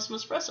friend I wanted some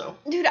espresso.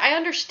 Dude, I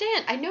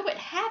understand. I know it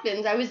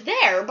happens. I was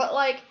there, but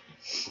like,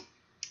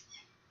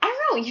 I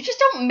don't know. You just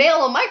don't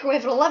mail a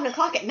microwave at 11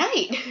 o'clock at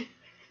night.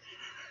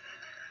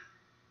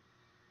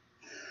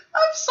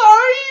 I'm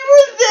sorry, you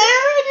were there.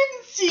 I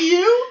didn't see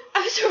you.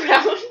 I was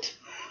around.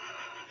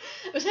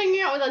 I was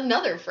hanging out with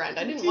another friend.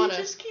 I didn't Do want you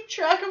to. just keep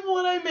track of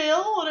what I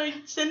mail, what I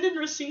send and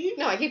receive?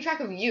 No, I keep track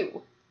of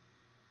you.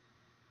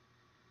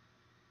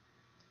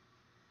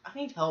 I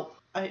need help.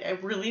 I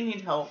really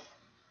need help.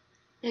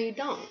 No, you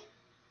don't.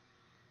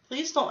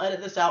 Please don't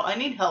edit this out. I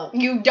need help.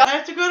 You I don't.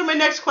 have to go to my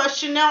next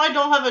question now. I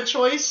don't have a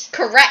choice.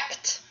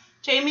 Correct.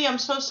 Jamie, I'm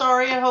so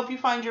sorry. I hope you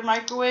find your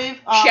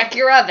microwave. Check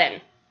your oven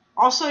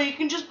Also, you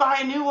can just buy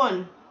a new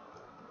one.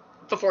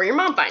 before your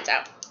mom finds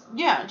out.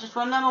 Yeah, just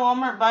run down to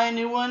Walmart, buy a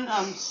new one.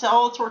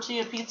 Sell a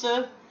tortilla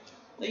pizza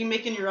that you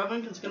make in your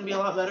oven because it's going to be a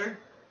lot better.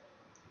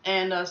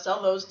 And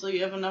sell those till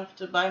you have enough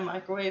to buy a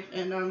microwave.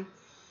 And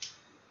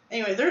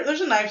anyway,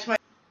 there's a knife to my...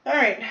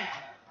 Alright.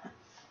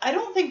 I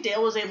don't think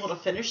Dale was able to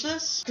finish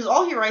this because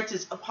all he writes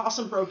is, a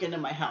possum broke into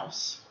my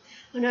house.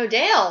 Oh no,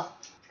 Dale.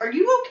 Are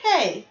you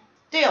okay?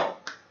 Dale.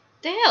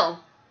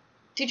 Dale.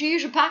 Did you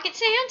use your pocket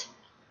sand?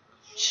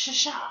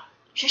 Shh.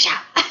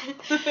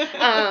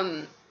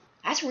 Shusha.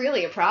 That's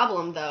really a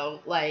problem,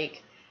 though.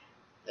 Like,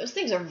 those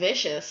things are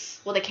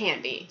vicious. Well, they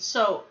can be.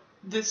 So,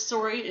 this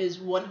story is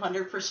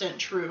 100%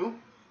 true.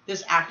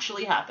 This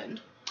actually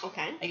happened.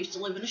 Okay. I used to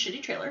live in a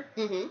shitty trailer.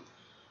 Mm-hmm.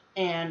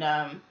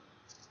 And,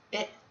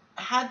 it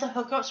had the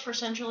hookups for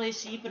central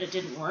AC, but it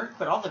didn't work,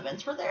 but all the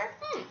vents were there.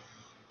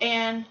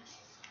 And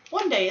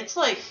one day, it's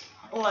like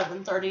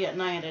 11:30 at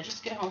night, I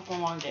just get home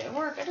from a long day at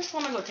work, I just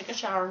want to go take a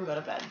shower and go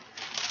to bed.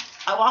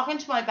 I walk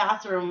into my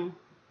bathroom,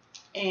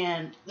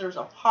 and there's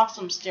a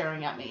possum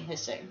staring at me,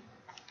 hissing.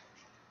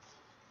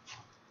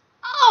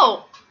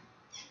 Oh!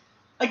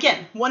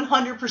 Again,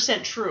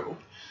 100% true.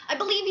 I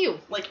believe you.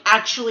 Like,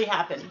 actually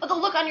happened. But the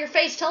look on your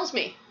face tells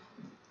me.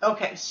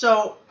 Okay,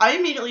 so I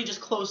immediately just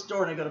close the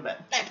door and I go to bed.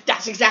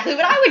 That's exactly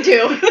what I would do.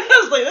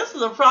 I was like, this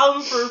is a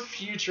problem for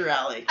future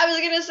Allie. I was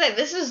gonna say,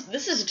 this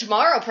is a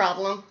tomorrow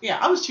problem. Yeah,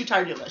 I was too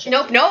tired to do that shit.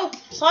 Nope.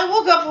 So I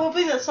woke up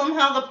hoping that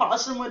somehow the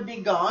possum would be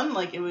gone,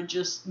 like it would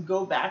just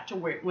go back to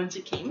whence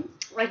it came.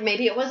 Like,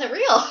 maybe it wasn't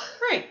real.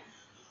 Great.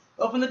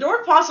 Opened the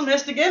door, possum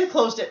hissed again,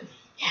 closed it.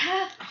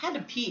 Yeah. I had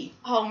to pee.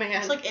 Oh, man.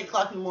 It's like 8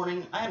 o'clock in the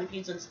morning. I hadn't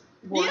peed since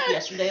work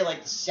yesterday,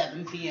 like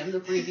 7 p.m. the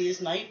previous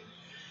night.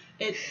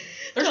 There's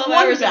 12 one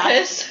hours of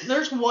piss.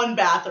 There's one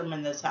bathroom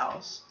in this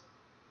house.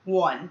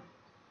 One.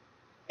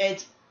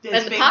 It's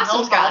And the being possum's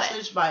held got it.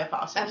 hostage by a I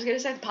possum. was gonna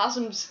say the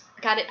possum's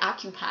got it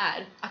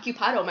occupied.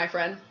 Occupado, my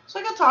friend. So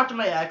I go talk to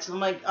my ex, and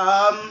I'm like,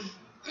 I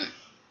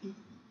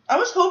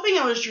was hoping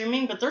I was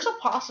dreaming, but there's a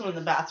possum in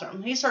the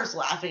bathroom. He starts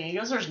laughing. He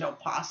goes, there's no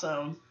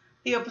possum.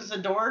 He opens the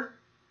door.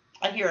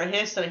 I hear a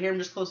hiss, and I hear him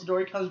just close the door.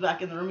 He comes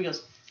back in the room. He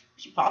goes,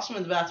 there's a possum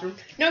in the bathroom.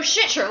 No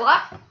shit,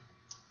 Sherlock.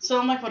 So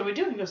I'm like, what do we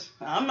do? He goes,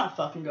 I'm not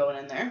fucking going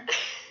in there.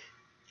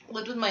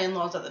 Lived with my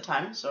in-laws at the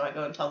time, so I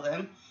go and tell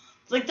them.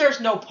 It's like,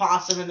 there's no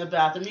possum in the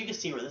bathroom. You can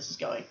see where this is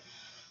going.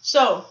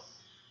 So,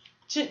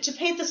 to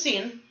paint the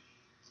scene,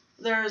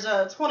 there's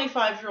a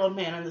 25-year-old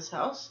man in this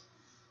house,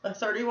 a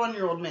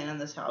 31-year-old man in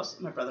this house,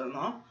 my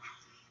brother-in-law,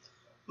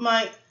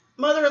 my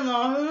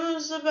mother-in-law,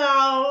 who's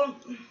about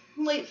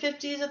late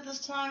 50s at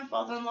this time,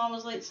 father-in-law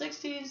was late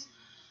 60s.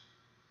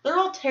 They're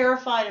all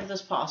terrified of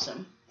this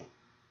possum.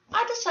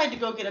 I decide to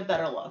go get a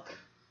better look.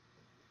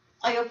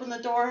 I open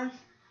the door.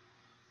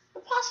 The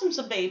possum's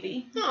a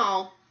baby.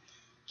 Oh,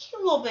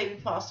 Cute little baby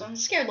possum.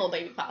 scared little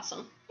baby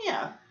possum.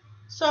 Yeah.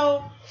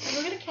 So I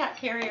go get a cat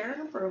carrier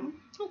and a broom,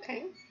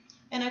 Okay.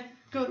 and I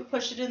go to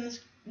push it in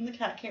the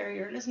cat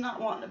carrier, and it's not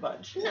wanting to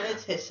budge. No.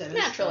 It's hissing.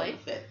 Naturally.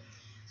 It's throwing a fit.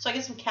 So I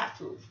get some cat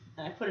food,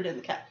 and I put it in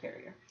the cat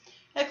carrier.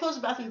 And I close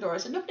the bathroom door. I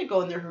said, nobody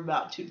go in there for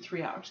about 2 to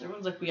 3 hours.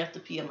 Everyone's like, we have to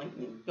pee. I'm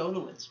like, go in the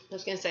woods. I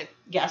was gonna say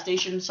Gas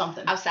station,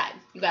 something. outside.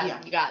 You got Yeah.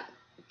 you got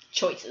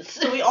choices.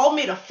 So we all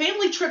made a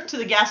family trip to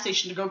the gas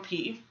station to go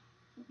pee.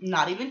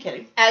 Not even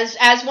kidding. As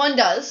one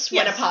does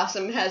when a Yes.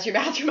 possum has your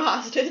bathroom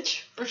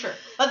hostage. For sure.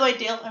 By the way,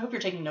 Dale, I hope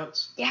you're taking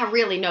notes. Yeah,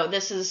 really. No,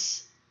 this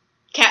is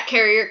cat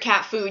carrier,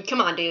 cat food.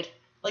 Come on, dude.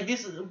 Like,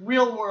 this is a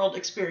real world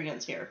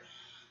experience here.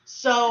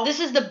 So, This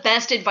is the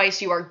best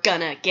advice you are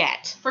gonna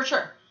get. for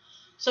sure.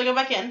 So I go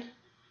back in,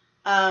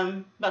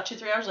 about 2,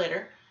 3 hours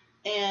later,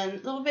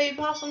 and little baby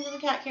possum's in the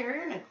cat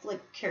carrier, and I,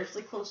 like,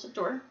 carefully close the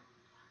door,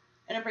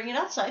 and I bring it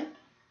outside,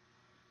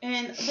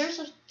 and there's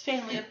a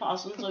family of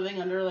possums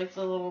living under, like,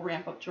 the little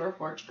ramp up to our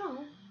porch.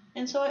 Oh.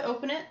 And so I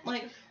open it,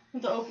 like,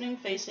 with the opening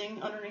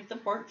facing underneath the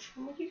porch.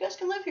 I'm like, you guys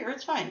can live here,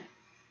 it's fine.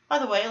 By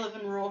the way, I live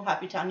in rural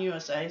Happy Town,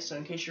 USA, so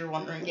in case you're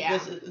wondering, Yeah.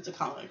 it's a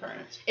common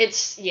occurrence.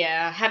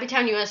 Happy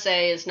Town,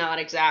 USA is not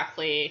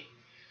exactly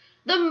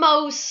the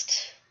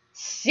most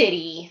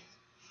city.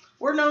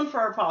 We're known for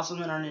our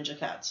possum and our ninja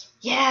cats.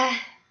 Yeah.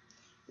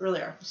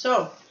 Really are.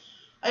 So,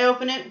 I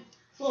open it,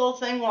 little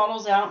thing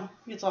waddles out,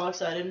 gets all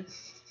excited.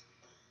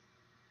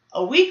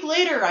 A week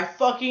later, I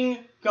fucking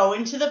go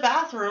into the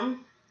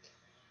bathroom,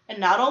 and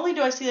not only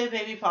do I see the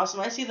baby possum,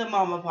 I see the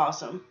mama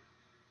possum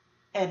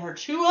and her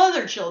 2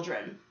 other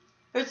children.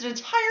 There's an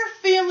entire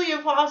family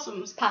of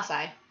possums.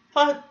 Possai.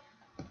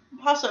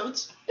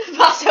 Possodes.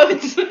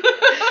 Possodes.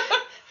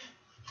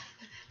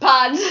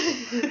 Pods.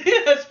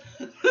 Yes.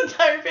 The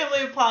entire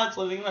family of pods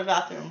living in my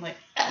bathroom. I'm like,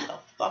 what the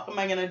fuck am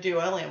I gonna do?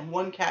 I only have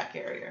 1 cat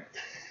carrier.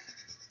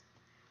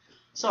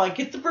 So I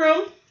get the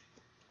broom,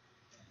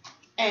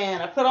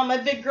 and I put on my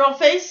big girl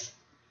face,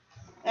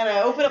 and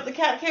I open up the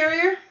cat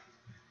carrier,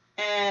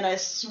 and I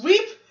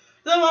sweep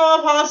the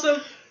mama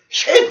possum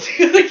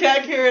into the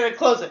cat carrier and I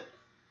close it.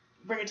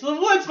 Bring it to the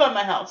woods by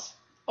my house.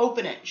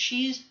 Open it.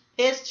 She's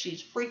pissed.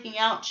 She's freaking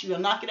out. She will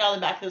not get out of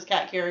the back of this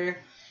cat carrier.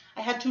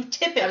 I had to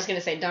tip it. I was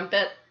gonna say dump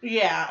it.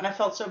 Yeah, and I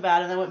felt so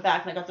bad, and I went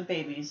back and I got the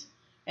babies,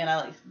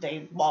 and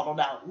they waddled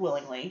out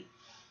willingly.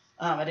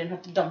 I didn't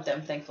have to dump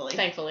them, thankfully.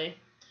 Thankfully.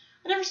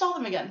 I never saw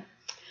them again.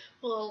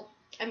 Well,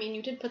 I mean,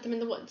 you did put them in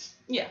the woods.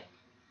 Yeah.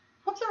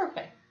 Hope they're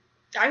okay.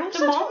 I hope The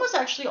so, mom too. was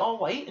actually all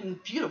white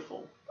and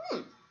beautiful.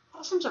 Hmm.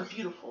 Possums are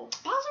beautiful.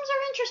 Possums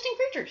are interesting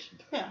creatures.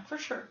 Yeah, for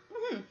sure.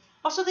 Mm-hmm.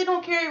 Also, they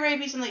don't carry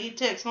rabies and they eat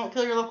ticks. Don't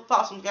kill your local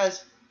possums,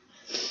 guys.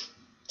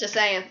 Just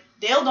saying.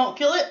 Dale, don't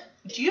kill it.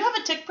 Do you have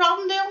a tick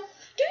problem, Dale?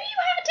 Do you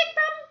have a tick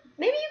problem?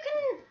 Maybe you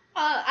can.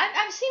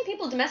 I've seen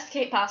people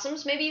domesticate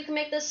possums. Maybe you can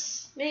make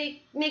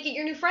it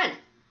your new friend.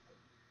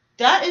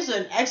 That is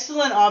an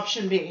excellent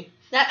option, B.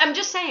 I'm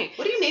just saying.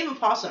 What do you name a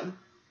possum?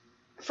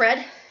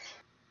 Fred.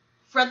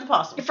 Fred the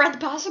possum. Fred the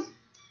possum.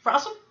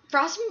 Frossum?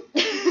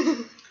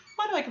 Frosum.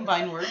 Why do I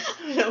combine words?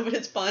 I don't know, but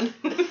it's fun.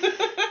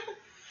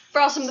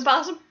 Frosum the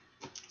possum.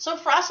 So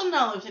Frossum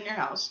now lives in your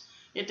house.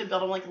 You have to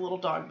build him like a little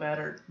dog bed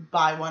or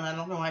buy one. I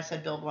don't know why I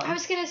said build one. I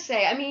was gonna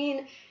say, I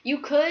mean, you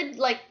could,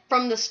 like,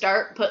 from the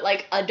start, put,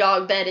 like, a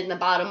dog bed in the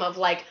bottom of,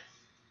 like,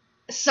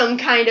 some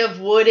kind of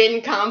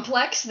wooden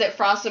complex that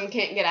Frosum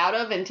can't get out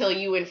of until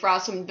you and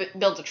Frosum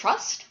build a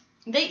trust.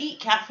 They eat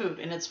cat food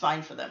and it's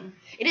fine for them.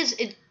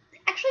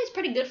 Actually, it's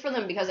pretty good for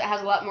them because it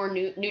has a lot more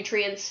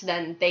nutrients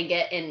than they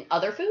get in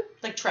other food.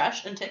 Like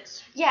trash and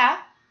ticks. Yeah.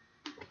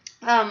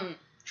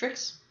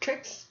 Tricks.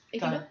 Tricks,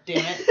 if you know. God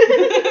damn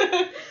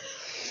it.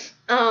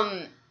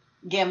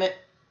 Gamut.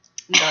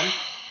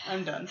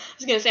 I'm done. I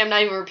was gonna say, I'm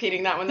not even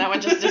repeating that one. That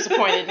one just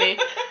disappointed me.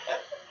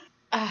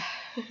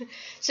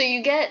 So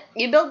you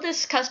build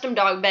this custom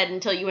dog bed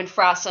until you and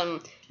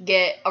Frosum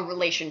get a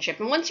relationship.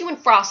 And once you and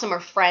Frosum are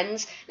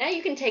friends, now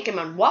you can take him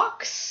on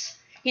walks.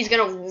 He's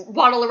gonna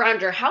waddle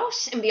around your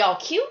house and be all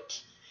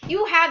cute.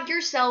 You have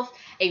yourself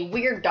a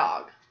weird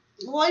dog.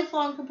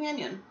 Lifelong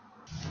companion.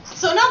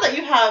 So now that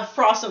you have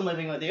Frostum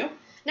living with you.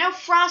 Now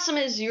Frostum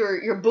is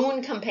your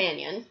boon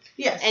companion.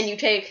 Yes. And you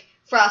take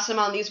Frostum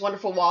on these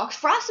wonderful walks.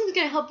 Frostum's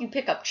going to help you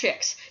pick up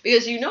chicks.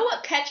 Because you know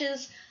what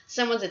catches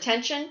someone's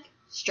attention?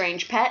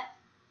 Strange pet.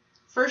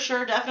 For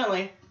sure,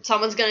 definitely.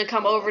 Someone's going to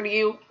come over to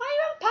you. Oh,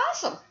 you have a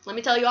possum. Let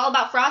me tell you all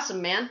about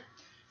Frostum, man.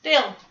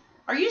 Dale,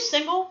 are you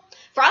single?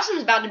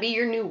 Frostum's about to be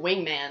your new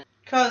wingman.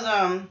 Cause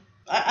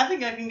I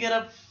think I can get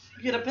up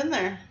in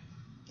there.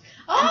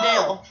 Oh. And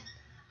Dale.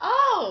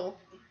 Oh.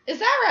 Is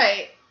that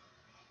right?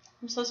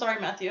 I'm so sorry,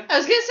 Matthew. I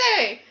was going to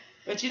say.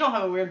 But you don't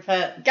have a weird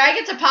pet. Guy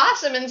gets a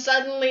possum and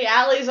suddenly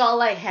Allie's all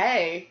like,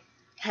 hey.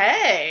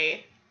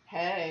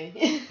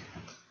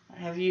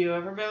 Have you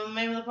ever been with a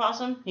man with a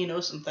possum? He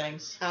knows some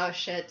things. Oh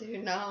shit,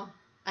 dude, no.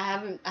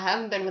 I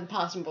haven't been with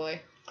Possum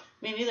Boy.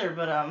 Me neither,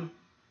 but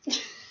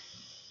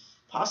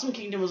Possum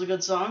Kingdom was a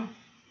good song.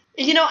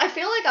 You know, I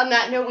feel like on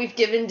that note we've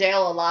given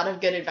Dale a lot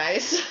of good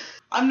advice.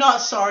 I'm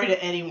not sorry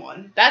to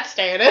anyone. That's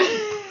standard.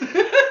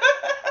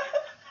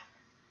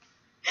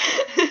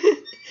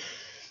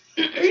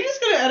 Are you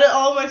just gonna edit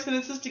all of my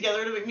sentences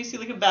together to make me seem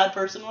like a bad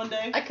person one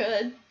day? I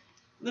could.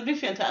 That'd be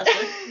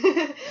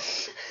fantastic.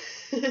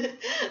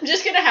 I'm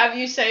just gonna have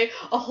you say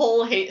a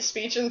whole hate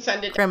speech and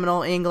send it.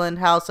 Criminal England,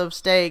 House of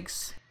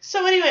Steaks.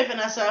 So anyway,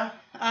 Vanessa,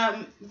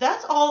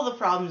 that's all the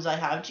problems I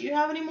have. Do you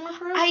have any more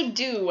for us? I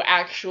do,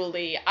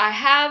 actually. I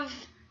have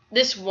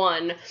this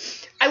one.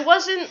 I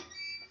wasn't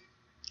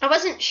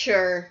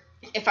sure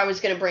if I was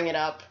gonna bring it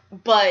up,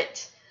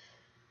 but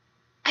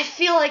I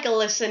feel like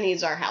Alyssa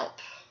needs our help.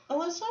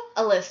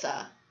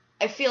 Alyssa.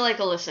 I feel like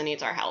Alyssa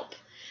needs our help.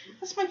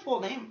 That's my full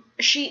name.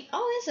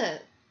 Oh, is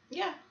it?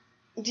 Yeah.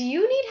 Do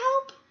you need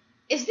help?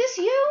 Is this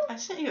you? I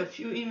sent you a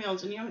few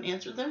emails and you haven't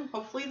answered them.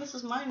 Hopefully this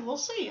is mine. We'll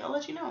see. I'll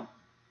let you know.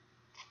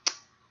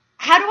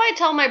 How do I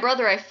tell my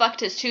brother I fucked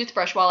his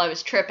toothbrush while I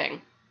was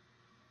tripping?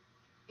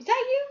 Is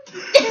that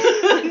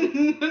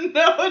you?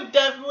 No, it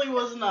definitely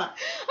was not.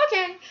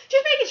 Okay,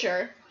 just making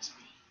sure.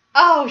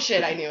 Oh,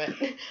 shit, I knew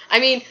it. I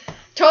mean,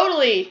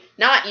 totally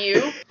not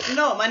you.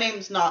 No, my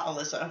name's not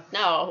Alyssa.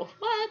 No.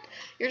 What?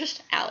 You're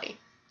just Allie.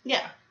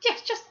 Yeah.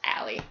 Yes, just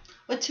Allie.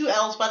 With 2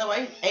 L's, by the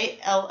way.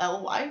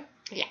 A-L-L-Y.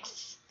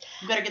 Yes.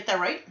 You better get that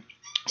right.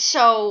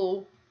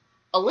 So,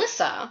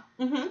 Alyssa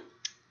Mm-hmm.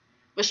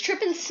 was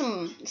tripping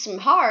some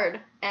hard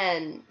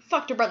and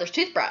fucked her brother's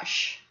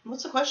toothbrush.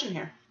 What's the question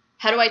here?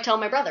 How do I tell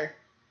my brother?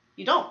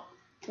 You don't.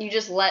 You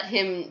just let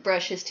him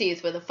brush his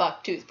teeth with a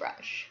fucked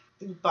toothbrush.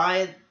 You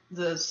buy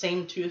the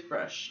same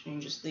toothbrush and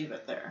you just leave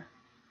it there.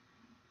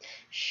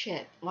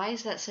 Shit, why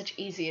is that such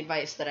easy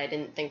advice that I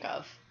didn't think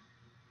of?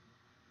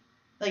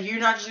 Like, you're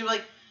not just gonna be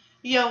like,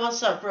 yo,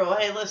 what's up, bro?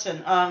 Hey,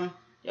 listen,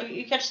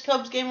 you catch the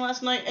Cubs game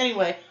last night?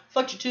 Anyway,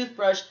 fucked your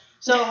toothbrush.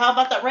 So how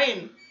about that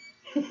rain?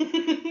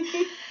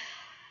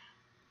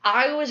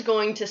 I was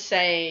going to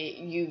say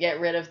you get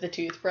rid of the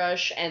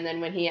toothbrush, and then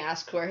when he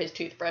asks where his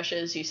toothbrush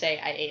is, you say,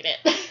 I ate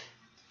it.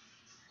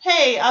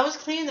 Hey, I was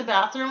cleaning the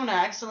bathroom and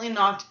I accidentally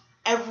knocked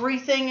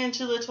everything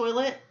into the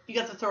toilet. You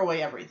got to throw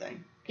away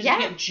everything. Yeah.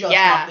 You can't just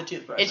knock the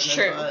toothbrush It's in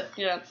true. the toilet.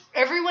 Yeah.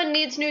 Everyone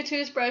needs new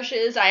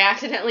toothbrushes. I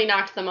accidentally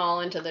knocked them all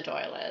into the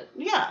toilet.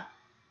 Yeah.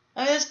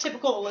 I mean, that's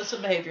typical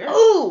Alyssa behavior.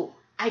 Ooh,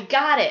 I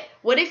got it.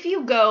 What if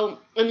you go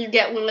and you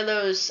get one of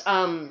those,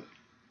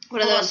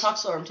 Hold on, talk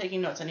slower. I'm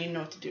taking notes. I need to know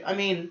what to do. I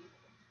mean,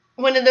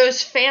 one of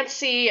those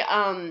fancy,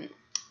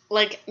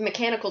 like,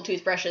 mechanical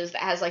toothbrushes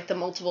that has, like, the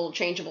multiple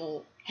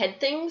changeable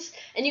head things,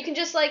 and you can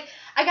just, like,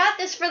 I got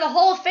this for the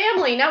whole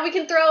family, now we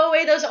can throw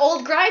away those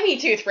old grimy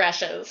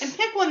toothbrushes. and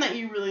pick one that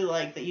you really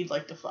like, that you'd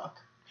like to fuck.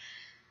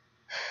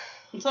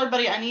 And tell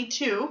everybody, I need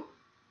 2.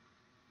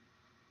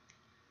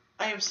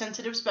 I have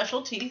sensitive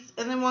special teeth,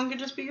 and then one could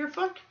just be your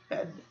fuck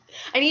head.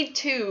 I need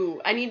two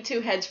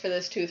heads for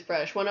this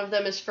toothbrush. One of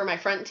them is for my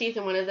front teeth,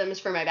 and one of them is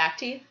for my back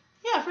teeth.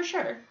 Yeah, for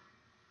sure.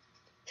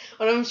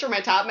 One of them's for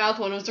my top mouth,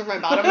 one of them's for my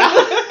bottom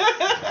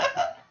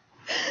mouth.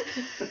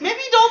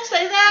 Maybe don't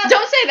say that.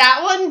 Don't say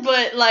that one,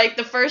 but, like,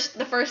 the first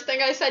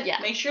thing I said, yeah.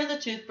 Make sure the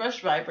toothbrush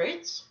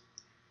vibrates.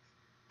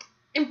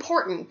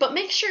 Important, but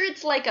make sure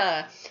it's like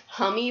a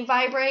hummy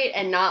vibrate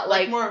and not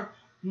like more.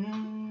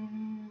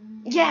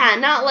 Yeah,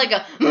 not like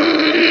a.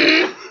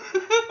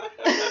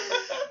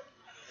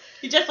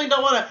 You definitely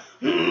don't want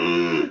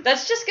to.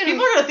 That's just gonna.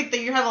 People are gonna think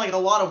that you're having like a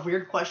lot of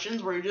weird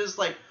questions where you're just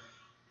like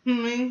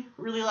humming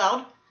really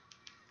loud.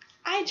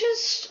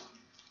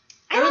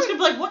 Everyone's gonna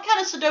be like, "What kind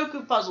of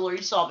Sudoku puzzle are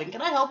you solving?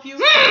 Can I help you?"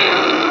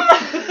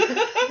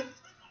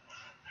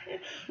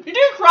 You're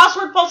doing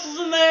crossword puzzles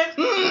in there.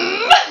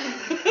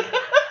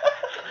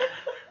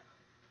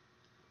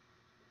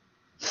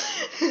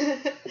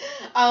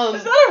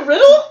 Is that a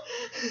riddle?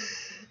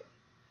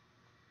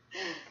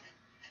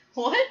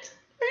 What?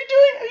 Are you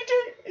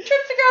trying to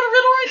figure out a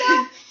riddle right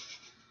now?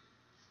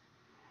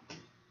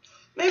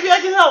 Maybe I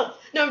can help.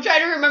 No, I'm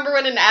trying to remember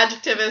what an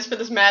adjective is for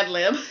this Mad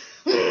Lib.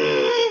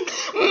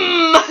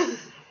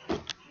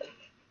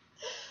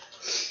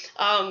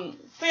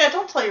 But yeah,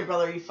 don't tell your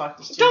brother you fucked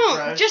this Don't.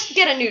 toothbrush. Just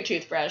get a new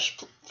toothbrush.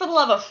 For the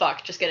love of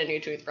fuck, just get a new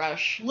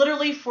toothbrush.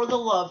 Literally for the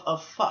love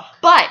of fuck.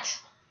 But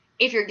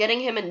if you're getting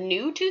him a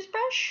new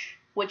toothbrush,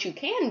 what you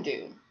can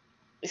do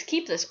is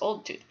keep this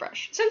old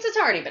toothbrush, since it's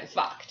already been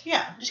fucked.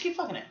 Yeah, just keep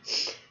fucking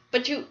it.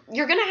 But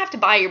you're gonna have to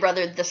buy your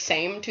brother the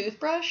same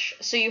toothbrush,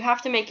 so you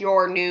have to make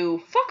your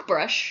new fuck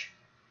brush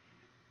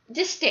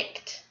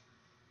distinct.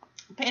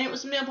 Paint it with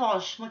some nail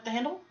polish, like the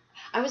handle.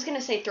 I was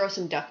gonna say throw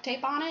some duct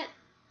tape on it.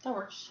 That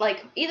works.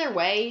 Like, either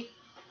way.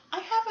 I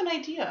have an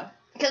idea.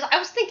 Because I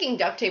was thinking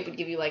duct tape would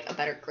give you, like, a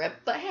better grip,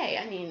 but hey,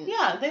 I mean...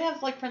 Yeah, they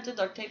have, like, printed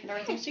duct tape and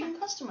everything, so you can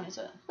customize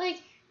it.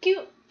 Like,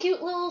 cute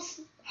little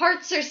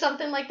hearts or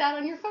something like that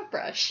on your fuck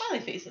brush. Smiley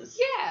faces.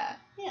 Yeah.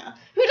 Yeah.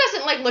 Who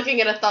doesn't like looking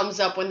at a thumbs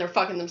up when they're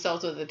fucking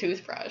themselves with a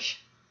toothbrush?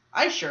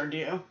 I sure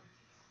do.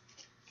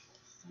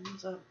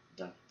 Thumbs up,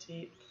 duct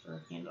tape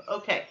for handle.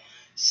 Okay,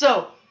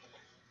 so,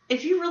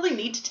 if you really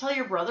need to tell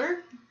your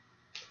brother,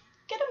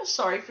 get him a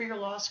sorry for your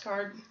loss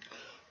card.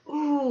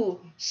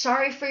 Ooh,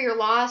 sorry for your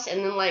loss,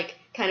 and then, like,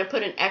 kind of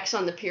put an X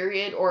on the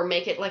period, or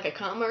make it like a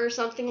comma or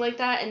something like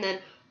that, and then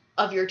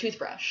of your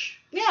toothbrush.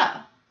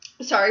 Yeah.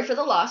 Sorry for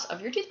the loss of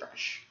your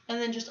toothbrush.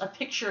 And then just a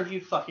picture of you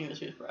fucking the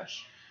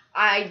toothbrush.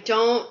 I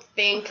don't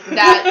think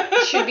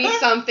that should be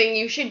something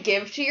you should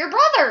give to your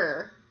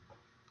brother.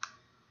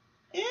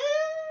 Yeah,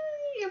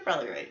 you're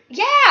probably right.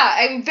 Yeah,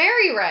 I'm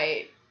very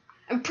right.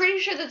 I'm pretty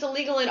sure that's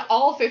illegal in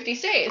all 50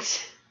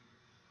 states.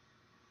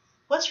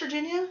 West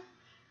Virginia?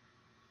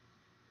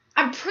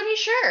 I'm pretty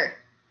sure.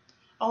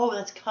 Oh,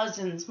 that's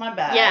cousins. My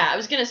bad. Yeah, I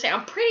was gonna say,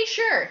 I'm pretty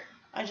sure.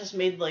 I just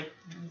made, like,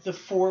 the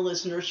 4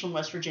 listeners from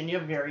West Virginia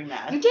very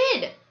mad. You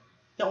did.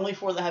 The only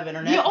 4 that have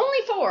internet. The only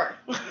 4.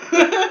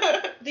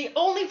 The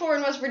only 4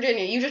 in West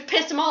Virginia. You just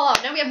pissed them all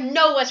off. Now we have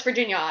no West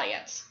Virginia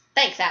audience.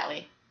 Thanks,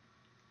 Allie.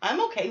 I'm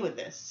okay with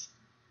this.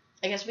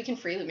 I guess we can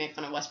freely make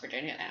fun of West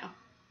Virginia now.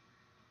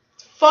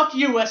 Fuck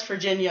you, West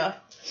Virginia.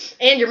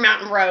 And your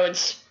mountain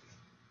roads.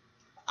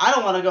 I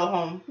don't want to go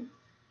home.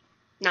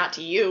 Not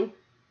to you.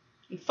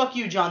 And fuck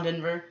you, John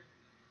Denver.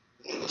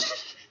 I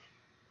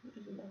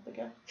Isn't that the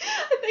guy?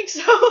 think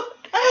so.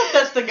 I hope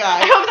that's the guy.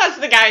 I hope that's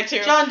the guy,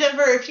 too. John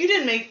Denver, if you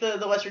didn't make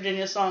the West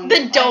Virginia song...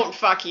 Then don't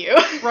fuck you.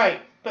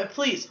 Right, but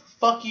please,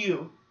 fuck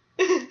you.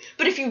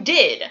 But if you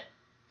did,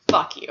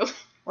 fuck you.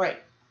 Right.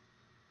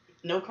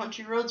 No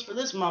country roads for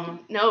this mama.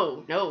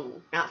 No,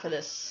 not for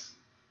this.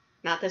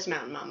 Not this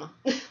mountain mama.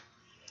 Can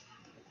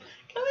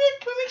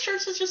we make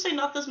shirts that just say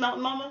not this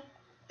mountain mama?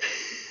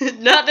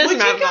 Not this Would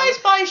mountain you guys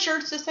mama. buy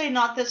shirts that say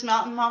not this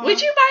mountain mama?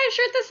 Would you buy a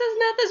shirt that says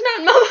not this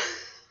mountain mama?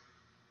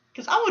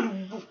 Because I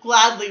would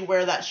gladly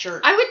wear that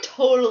shirt. I would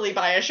totally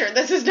buy a shirt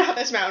that says not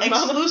this mountain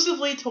mama.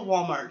 Exclusively to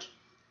Walmart.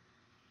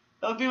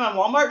 That would be my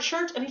Walmart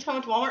shirt. Anytime I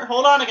went to Walmart,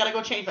 hold on, I gotta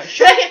go change my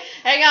shirt.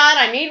 Hang on,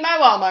 I need my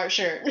Walmart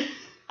shirt.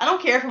 I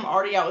don't care if I'm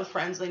already out with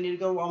friends, they need to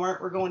go to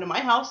Walmart. We're going to my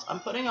house, I'm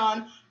putting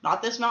on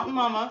not this mountain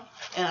mama,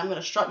 and I'm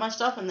gonna strut my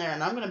stuff in there,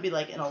 and I'm gonna be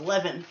like an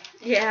 11.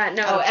 Yeah,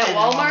 no, Out of at 10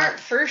 Walmart,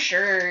 for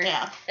sure.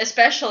 Yeah.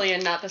 Especially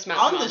in not this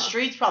mountain On mama. the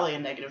streets, probably a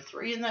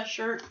 -3 in that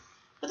shirt.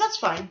 But that's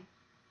fine.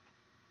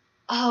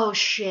 Oh,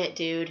 shit,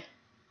 dude.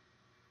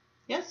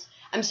 Yes?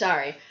 I'm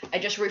sorry. I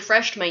just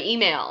refreshed my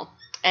email,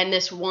 and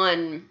this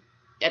one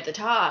at the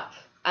top,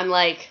 I'm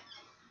like...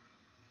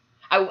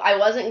 I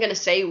wasn't going to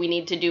say we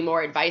need to do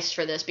more advice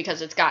for this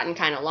because it's gotten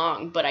kind of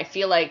long, but I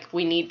feel like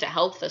we need to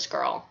help this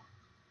girl.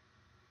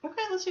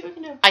 Okay, let's see what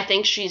we can do. I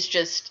think she's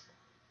just...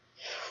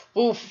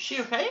 Oof. Is she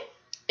okay?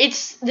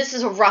 This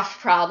is a rough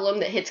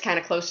problem that hits kind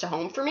of close to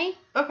home for me.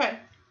 Okay.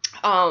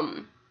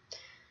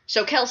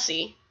 So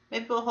Kelsey,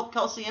 Maybe we'll help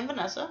Kelsey and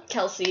Vanessa.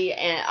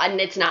 and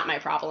it's not my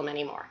problem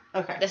anymore.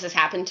 Okay. This has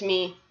happened to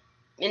me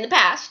in the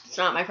past. It's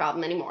not my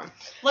problem anymore.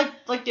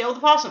 Like Dale the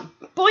Possum.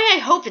 Boy, I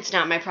hope it's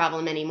not my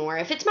problem anymore.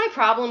 If it's my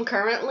problem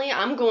currently,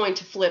 I'm going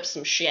to flip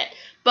some shit.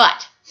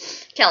 But,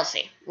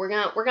 Kelsey, we're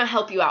gonna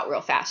help you out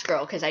real fast,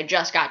 girl, because I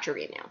just got your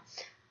email.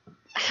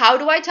 How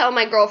do I tell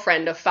my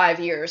girlfriend of 5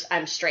 years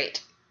I'm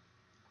straight?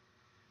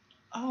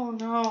 Oh,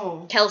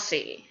 no.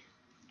 Kelsey,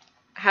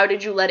 how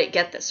did you let it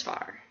get this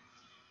far?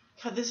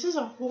 God, this is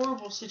a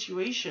horrible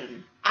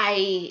situation.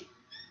 I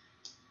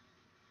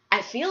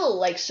feel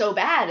like so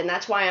bad, and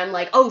that's why I'm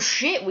like, oh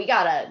shit, we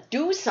gotta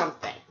do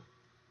something.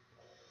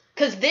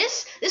 Cause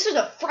this was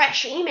a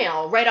fresh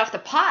email right off the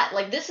pot.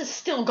 Like, this is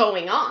still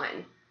going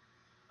on.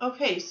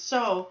 Okay,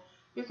 so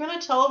you're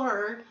gonna tell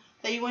her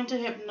that you went to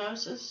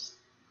hypnosis.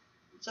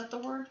 Is that the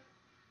word?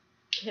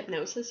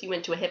 Hypnosis? You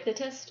went to a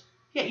hypnotist?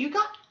 Yeah, you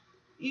got.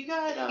 You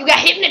got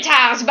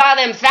hypnotized by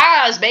them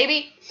thighs,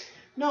 baby.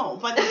 No,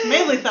 by the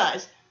manly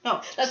thighs.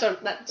 No. That's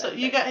what. So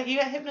you got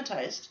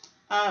hypnotized.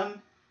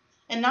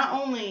 And not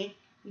only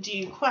do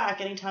you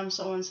quack anytime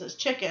someone says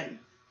chicken,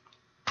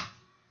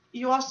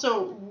 you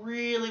also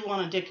really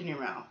want a dick in your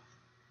mouth.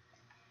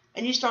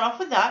 And you start off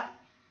with that,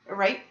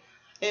 right?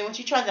 And once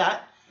you try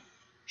that,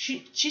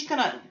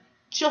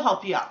 she'll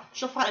help you out.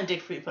 She'll find a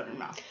dick for you to put in your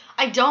mouth.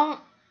 I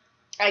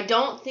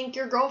don't think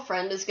your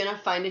girlfriend is gonna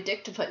find a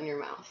dick to put in your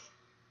mouth.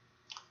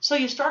 So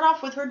you start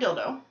off with her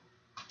dildo,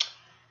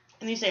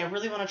 and you say, I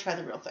really want to try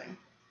the real thing.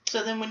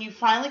 So then when you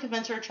finally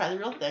convince her to try the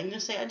real thing,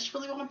 you say, I just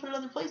really want to put it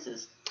other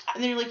places.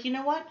 And then you're like, you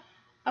know what?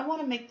 I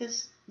want to make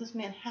this this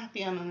man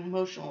happy on an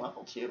emotional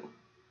level too.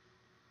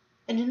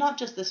 And not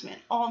just this man,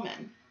 all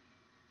men.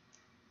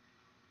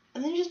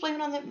 And then you just blame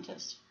it on the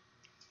hypnotist.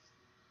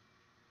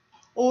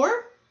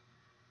 Or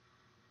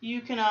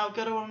you can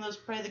go to one of those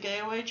pray the gay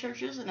away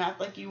churches and act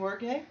like you were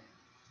gay.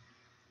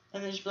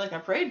 And then just be like, I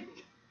prayed.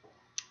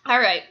 All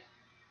right.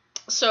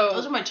 So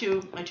those are my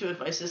two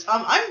advices.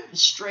 I'm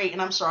straight,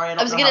 and I'm sorry.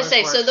 I was gonna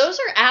say, so those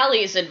are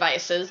Allie's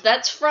advices.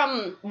 That's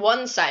from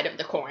one side of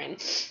the coin.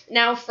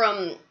 Now,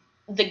 from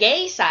the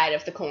gay side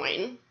of the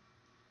coin,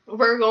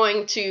 we're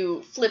going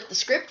to flip the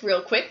script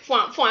real quick,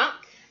 fwomp fwomp,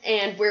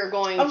 and we're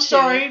going to. I'm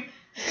sorry.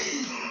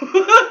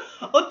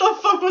 What the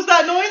fuck was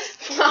that noise?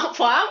 Fwomp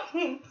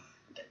fwomp.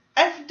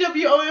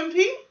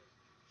 FWOMP.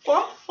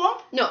 Fwomp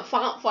fwomp. No,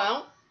 fwomp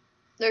fwomp.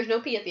 There's no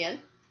P at the end.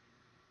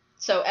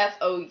 So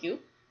FOU.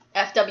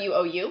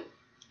 FWOU.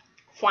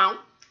 Fwow.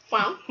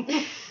 Fwow.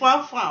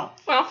 Wow, wow.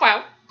 Fwow,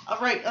 fwow. All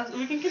right,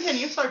 we can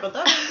continue. Sorry about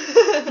that.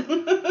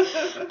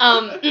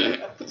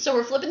 So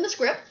we're flipping the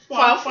script.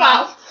 Wow,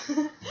 Fwow.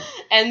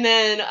 And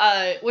then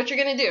what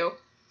you're going to do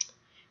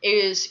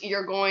is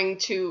you're going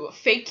to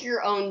fake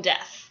your own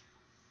death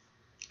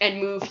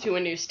and move to a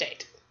new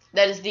state.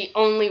 That is the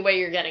only way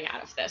you're getting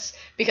out of this.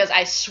 Because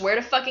I swear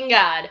to fucking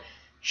God,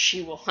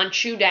 she will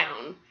hunt you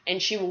down and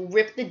she will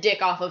rip the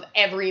dick off of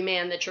every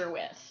man that you're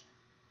with.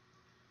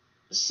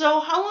 So,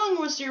 how long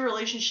was your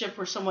relationship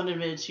where someone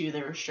admitted to you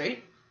they were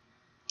straight?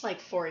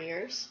 Like 4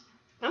 years.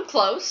 I'm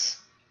close.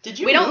 Did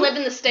you We move? don't live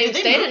in the same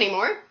state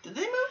anymore. Did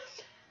they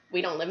move?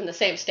 We don't live in the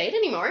same state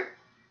anymore.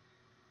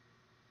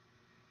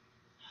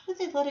 How did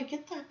they let it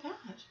get that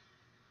bad?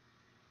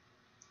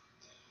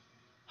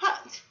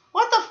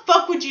 What the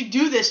fuck would you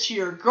do this to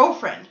your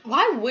girlfriend?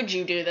 Why would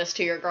you do this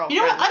to your girlfriend?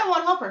 You know what? I don't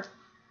want to help her.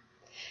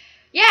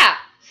 Yeah.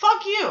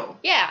 Fuck you.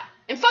 Yeah.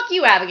 And fuck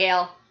you,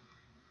 Abigail.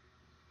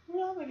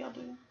 What did Abigail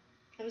do?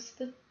 That was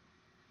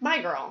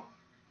my girl.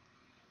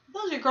 That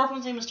was your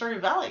girlfriend's name in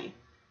Stardew Valley.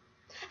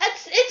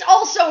 It's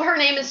also her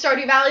name in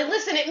Stardew Valley.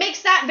 Listen, it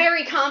makes that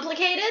very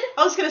complicated.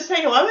 I was gonna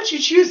say, why would you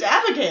choose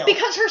Abigail?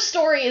 Because her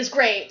story is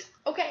great.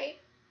 Okay.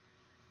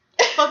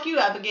 Fuck you,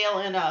 Abigail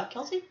and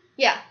Kelsey.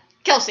 Yeah,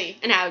 Kelsey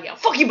and Abigail.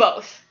 Fuck you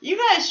both. You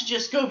guys should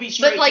just go be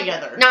straight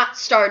together. Not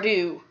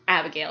Stardew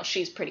Abigail.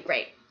 She's pretty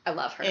great. I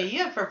love her. Yeah,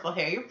 you have purple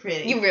hair. You're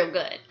pretty. You're real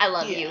good. I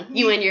love you.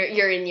 You and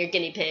you're in your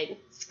guinea pig.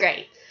 It's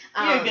great.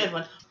 You're a good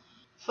one.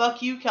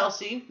 Fuck you,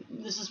 Kelsey.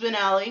 This has been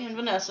Allie and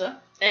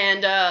Vanessa.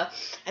 And I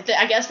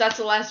guess that's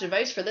the last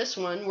advice for this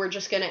one. We're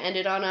just going to end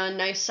it on a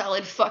nice,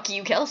 solid fuck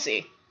you,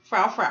 Kelsey.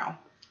 Frow, frow.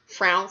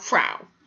 Frow, frow.